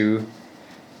pointing to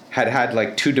had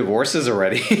like 2 divorces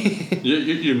already.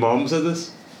 Your mom said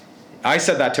this? I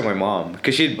said that to my mom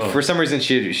because for some reason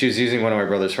she was using one of my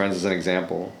brother's friends as an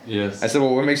example. Yes. I said,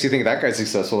 well, what makes you think that guy's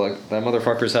successful? Like, that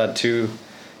motherfucker's had two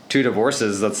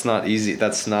divorces. That's not easy.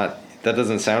 That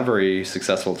doesn't sound very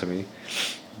successful to me.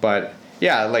 But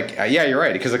yeah, you're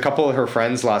right. Because a couple of her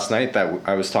friends last night that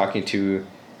I was talking to,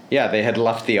 yeah, they had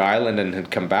left the island and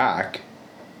had come back,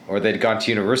 or they'd gone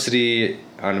to university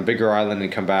on a bigger island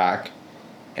and come back,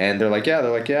 and they're like, I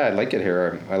like it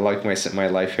here. I like my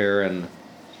life here, and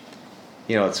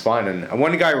it's fun. And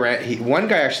one guy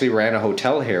actually ran a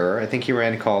hotel here. I think he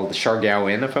ran called the Siargao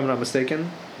Inn, if I'm not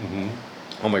mistaken. Mm-hmm.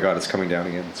 Oh my God, it's coming down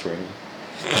again. It's raining.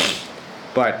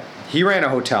 But he ran a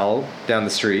hotel down the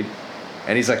street,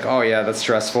 and he's like, oh yeah, that's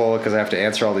stressful because I have to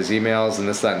answer all these emails and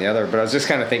this, that, and the other. But I was just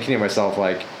kind of thinking to myself,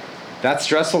 like, that's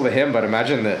stressful to him, but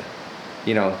imagine that,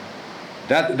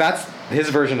 that's his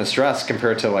version of stress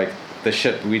compared to like the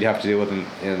shit we'd have to deal with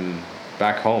in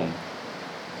back home.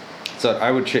 So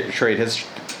I would trade his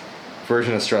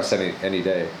version of stress any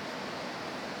day.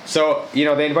 So,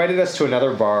 they invited us to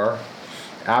another bar.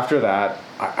 After that,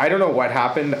 I don't know what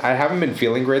happened. I haven't been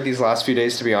feeling great these last few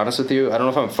days, to be honest with you. I don't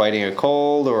know if I'm fighting a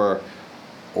cold or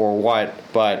what,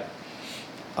 but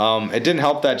it didn't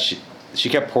help that she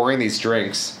kept pouring these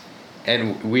drinks,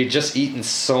 and we'd just eaten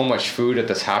so much food at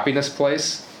this happiness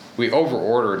place. We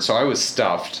over-ordered, so I was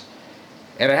stuffed.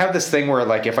 And I have this thing where,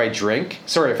 like, if I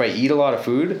eat a lot of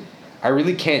food, I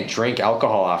really can't drink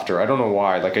alcohol after. I don't know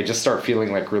why. Like, I just start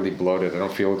feeling, like, really bloated. I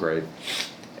don't feel great.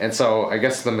 And so I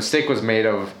guess the mistake was made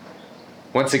of,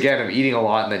 once again, of eating a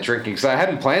lot and then drinking. Because I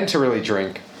hadn't planned to really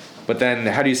drink But then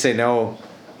how do you say no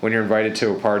when you're invited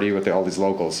to a party with all these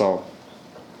locals? So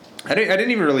I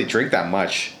didn't even really drink that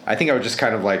much. I think I was just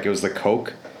kind of like, it was the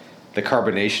Coke, the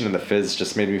carbonation and the fizz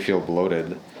just made me feel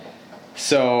bloated.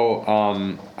 So,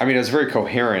 I mean, it was very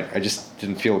coherent. I just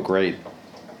didn't feel great.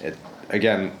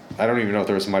 Again, I don't even know if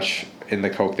there was much in the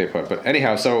Coke they put. But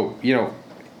anyhow, so,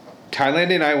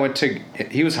 Thailand and I went to,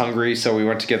 he was hungry, so we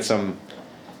went to get some,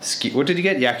 what did you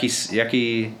get?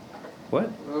 Yaki, what?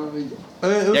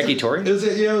 Yakitori?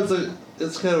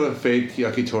 It's kind of a fake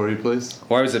yakitori place.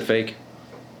 Why was it fake?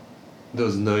 There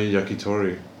was no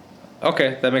yakitori.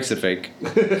 Okay, that makes it fake.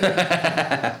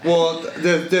 Well,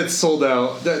 that's sold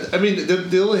out.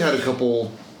 They only had a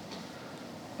couple.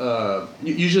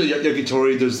 Usually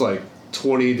yakitori, there's like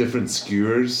 20 different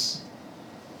skewers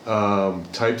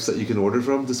types that you can order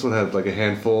from. This one had like a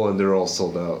handful, and they're all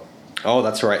sold out. Oh,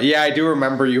 that's right. Yeah, I do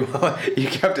remember you. He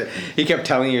kept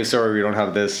telling you, sorry, we don't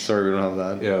have this. Sorry, we don't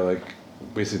have that. Yeah, like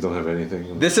basically don't have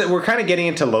anything. We're kind of getting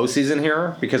into low season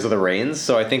here because of the rains.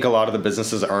 So I think a lot of the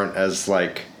businesses aren't as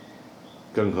like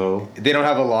gung ho. They don't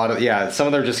have a lot of some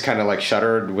of them are just kind of like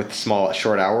shuttered with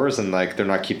short hours, and like they're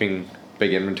not keeping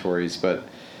big inventories. But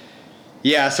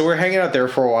yeah, so we're hanging out there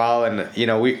for a while, and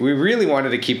we really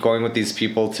wanted to keep going with these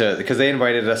people because they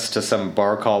invited us to some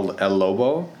bar called El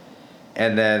Lobo,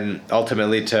 and then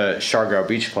ultimately to Siargao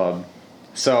Beach Club.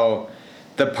 So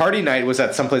the party night was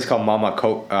at some place called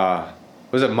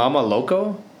was it Mama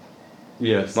Loco?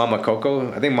 Yes. Mama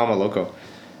Coco? I think Mama Loco.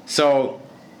 So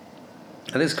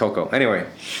I think it's Coco. Anyway,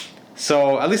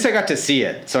 so at least I got to see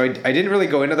it. So I didn't really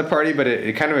go into the party, but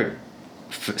it kind of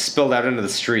spilled out into the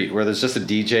street where there's just a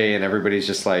DJ and everybody's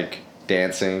just like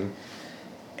dancing.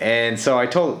 And so I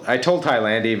told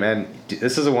Thailandy, man,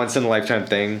 this is a once in a lifetime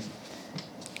thing.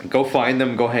 Go find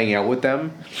them, go hang out with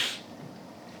them.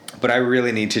 But I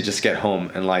really need to just get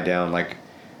home and lie down. Like,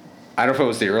 I don't know if it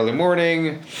was the early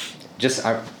morning,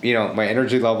 my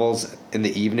energy levels in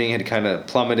the evening had kind of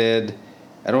plummeted.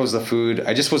 I don't know if it was the food.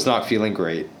 I just was not feeling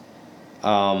great.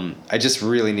 I just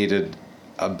really needed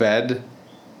a bed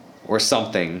or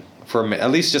something for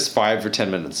at least just 5 or 10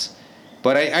 minutes.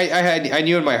 But I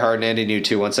knew in my heart, and Andy knew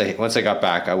too. Once I got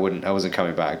back, I wasn't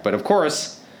coming back. But of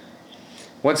course,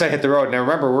 once I hit the road. Now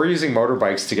remember, we're using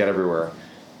motorbikes to get everywhere.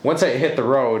 Once I hit the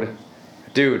road,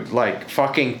 dude, like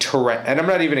fucking and I'm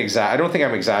not even I don't think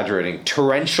I'm exaggerating.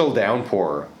 Torrential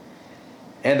downpour.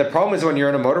 And the problem is when you're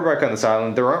on a motorbike on this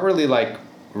island, there aren't really like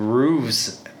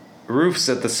roofs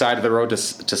at the side of the road to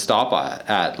stop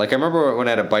at. Like I remember when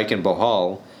I had a bike in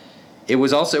Bohol, it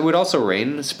would also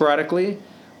rain sporadically,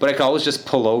 but I could always just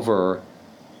pull over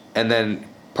and then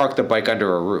park the bike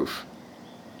under a roof.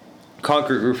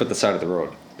 Concrete roof at the side of the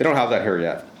road. They don't have that here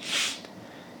yet.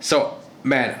 So,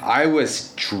 man, I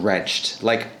was drenched.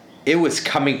 Like it was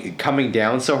coming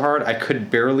down so hard I could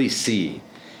barely see.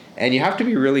 And you have to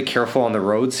be really careful on the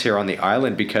roads here on the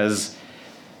island because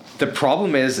the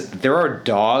problem is there are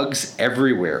dogs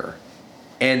everywhere.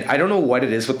 And I don't know what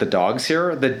it is with the dogs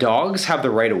here. The dogs have the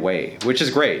right of way, which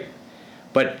is great.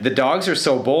 But the dogs are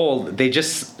so bold, they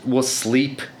just will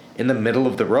sleep in the middle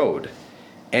of the road.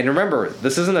 And remember,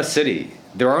 this isn't a city.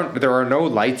 There are no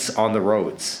lights on the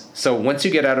roads. So once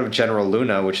you get out of General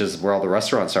Luna, which is where all the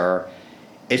restaurants are,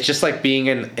 it's just like being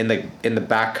in the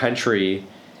back country,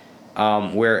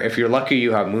 where if you're lucky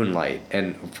you have moonlight.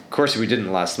 And of course we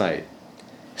didn't last night.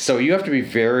 So you have to be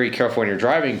very careful when you're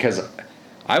driving because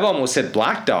I've almost hit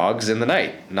black dogs in the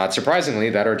night, not surprisingly,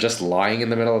 that are just lying in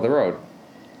the middle of the road.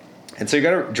 And so you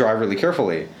got to drive really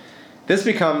carefully. This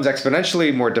becomes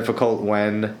exponentially more difficult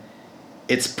when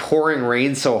it's pouring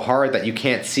rain so hard that you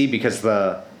can't see because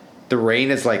the rain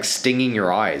is like stinging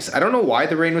your eyes. I don't know why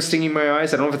the rain was stinging my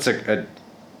eyes. I don't know if it's a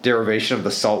derivation of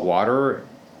the salt water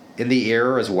in the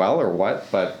air as well or what,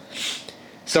 but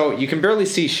so you can barely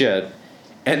see shit.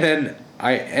 And then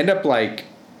I end up like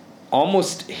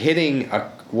almost hitting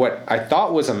what I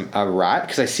thought was a rat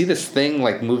because I see this thing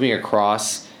like moving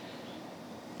across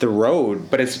the road,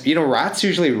 but it's rats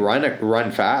usually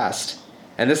run fast.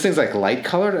 And this thing's like light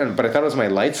colored, but I thought it was my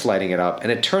lights lighting it up.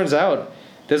 And it turns out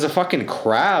there's a fucking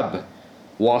crab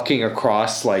walking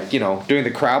across, like, doing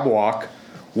the crab walk,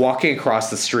 walking across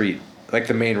the street, like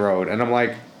the main road. And I'm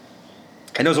like,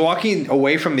 and I was walking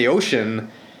away from the ocean, and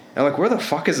I'm like, where the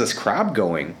fuck is this crab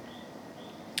going?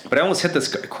 But I almost hit this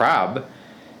crab,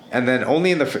 and then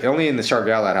only in the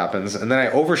Siargao that happens. And then I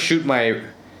overshoot my,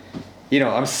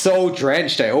 I'm so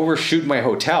drenched, I overshoot my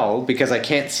hotel because I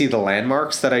can't see the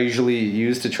landmarks that I usually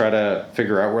use to try to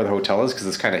figure out where the hotel is because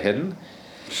it's kind of hidden.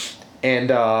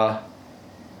 And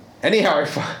anyhow,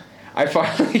 I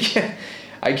finally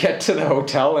get to the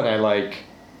hotel and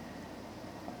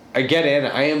I get in.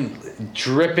 I am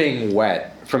dripping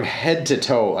wet from head to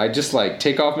toe. I just like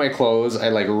take off my clothes, I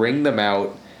like wring them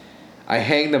out, I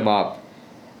hang them up,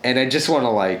 and I just want to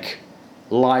like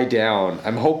lie down.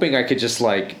 I'm hoping I could just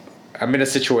like, I'm in a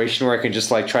situation where I can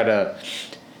just like try to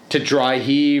dry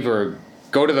heave or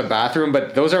go to the bathroom,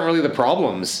 but those aren't really the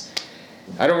problems.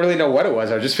 I don't really know what it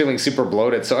was. I was just feeling super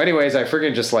bloated. So anyways, I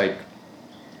freaking just like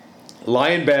lie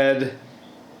in bed,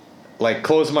 like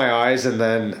close my eyes, and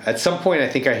then at some point I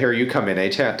think I hear you come in,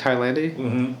 Thailandy?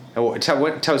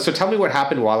 Mm-hmm. So tell me what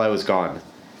happened while I was gone.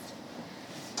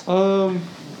 Well,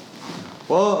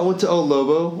 I went to El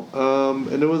Lobo,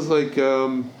 and it was like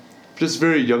just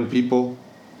very young people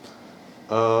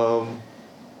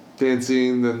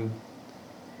dancing and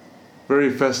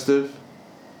very festive.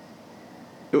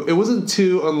 It wasn't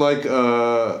too unlike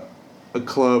a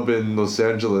club in Los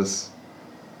Angeles.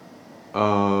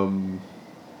 And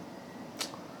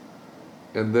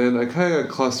then I kind of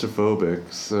got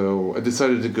claustrophobic, so I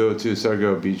decided to go to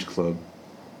Siargao Beach Club,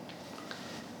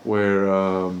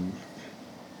 where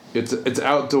it's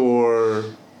outdoor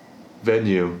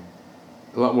venue,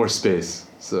 a lot more space.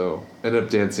 So ended up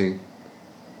dancing.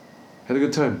 Had a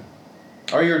good time.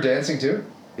 Oh, you were dancing too?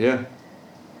 Yeah.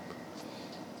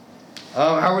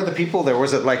 How were the people there?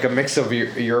 Was it like a mix of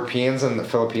Europeans and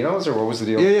Filipinos, or what was the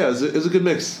deal? Yeah, it was a good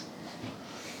mix.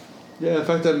 Yeah, in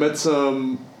fact, I met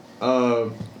some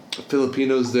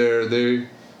Filipinos there. They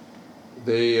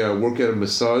work at a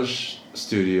massage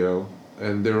studio,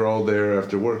 and they were all there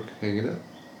after work, hanging out.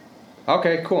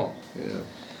 Okay, cool. Yeah.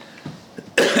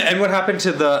 And what happened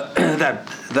to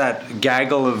that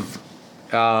gaggle of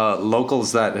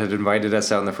locals that had invited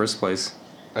us out in the first place?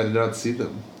 I did not see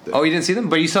them. Oh, you didn't see them?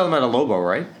 But you saw them at a Lobo,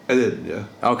 right? I did, yeah.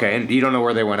 Okay, and you don't know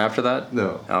where they went after that?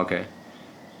 No. Okay.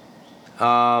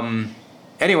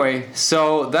 Anyway,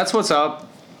 so that's what's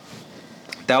up.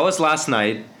 That was last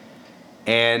night.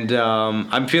 And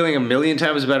I'm feeling a million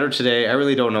times better today. I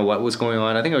really don't know what was going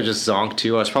on. I think I was just zonked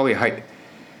too. I was probably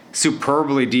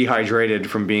superbly dehydrated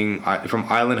from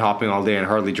island hopping all day and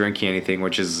hardly drinking anything,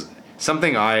 which is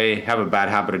something I have a bad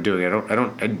habit of doing.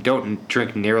 I don't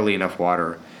drink nearly enough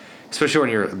water, especially when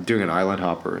you're doing an island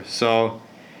hopper. So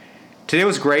today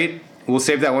was great. We'll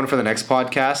save that one for the next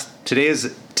podcast.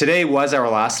 Today was our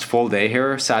last full day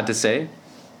here, sad to say.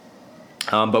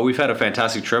 But we've had a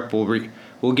fantastic trip.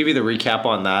 We'll give you the recap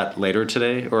on that later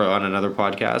today or on another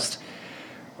podcast.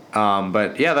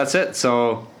 But yeah, that's it.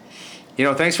 So,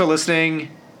 thanks for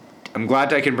listening. I'm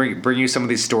glad I can bring you some of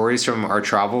these stories from our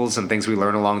travels and things we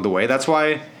learn along the way. That's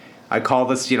why I call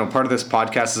this, part of this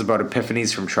podcast is about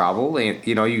epiphanies from travel. And,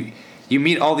 you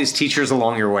meet all these teachers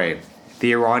along your way.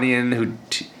 The Iranian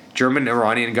German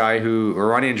German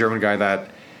guy that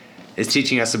is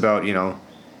teaching us about,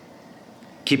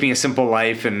 keeping a simple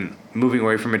life and moving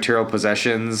away from material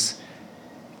possessions,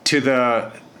 to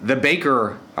the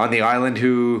baker on the island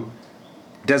who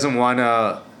doesn't want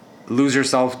to lose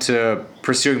herself to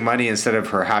pursuing money instead of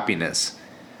her happiness.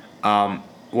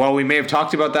 While we may have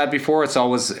talked about that before, it's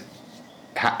always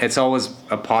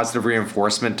a positive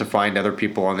reinforcement to find other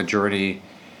people on the journey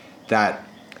that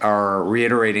are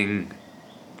reiterating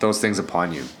those things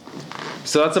upon you.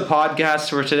 So that's a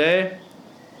podcast for today.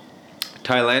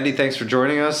 Thailandy, thanks for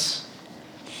joining us.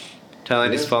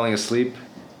 Thailandy's falling asleep.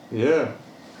 Yeah.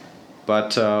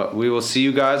 But we will see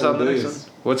you guys on the next one.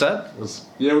 What's that?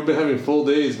 Yeah, we've been having full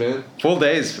days, man. Full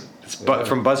days. It's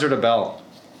from buzzer to bell.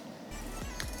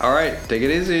 All right, take it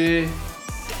easy.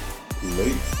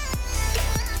 Late.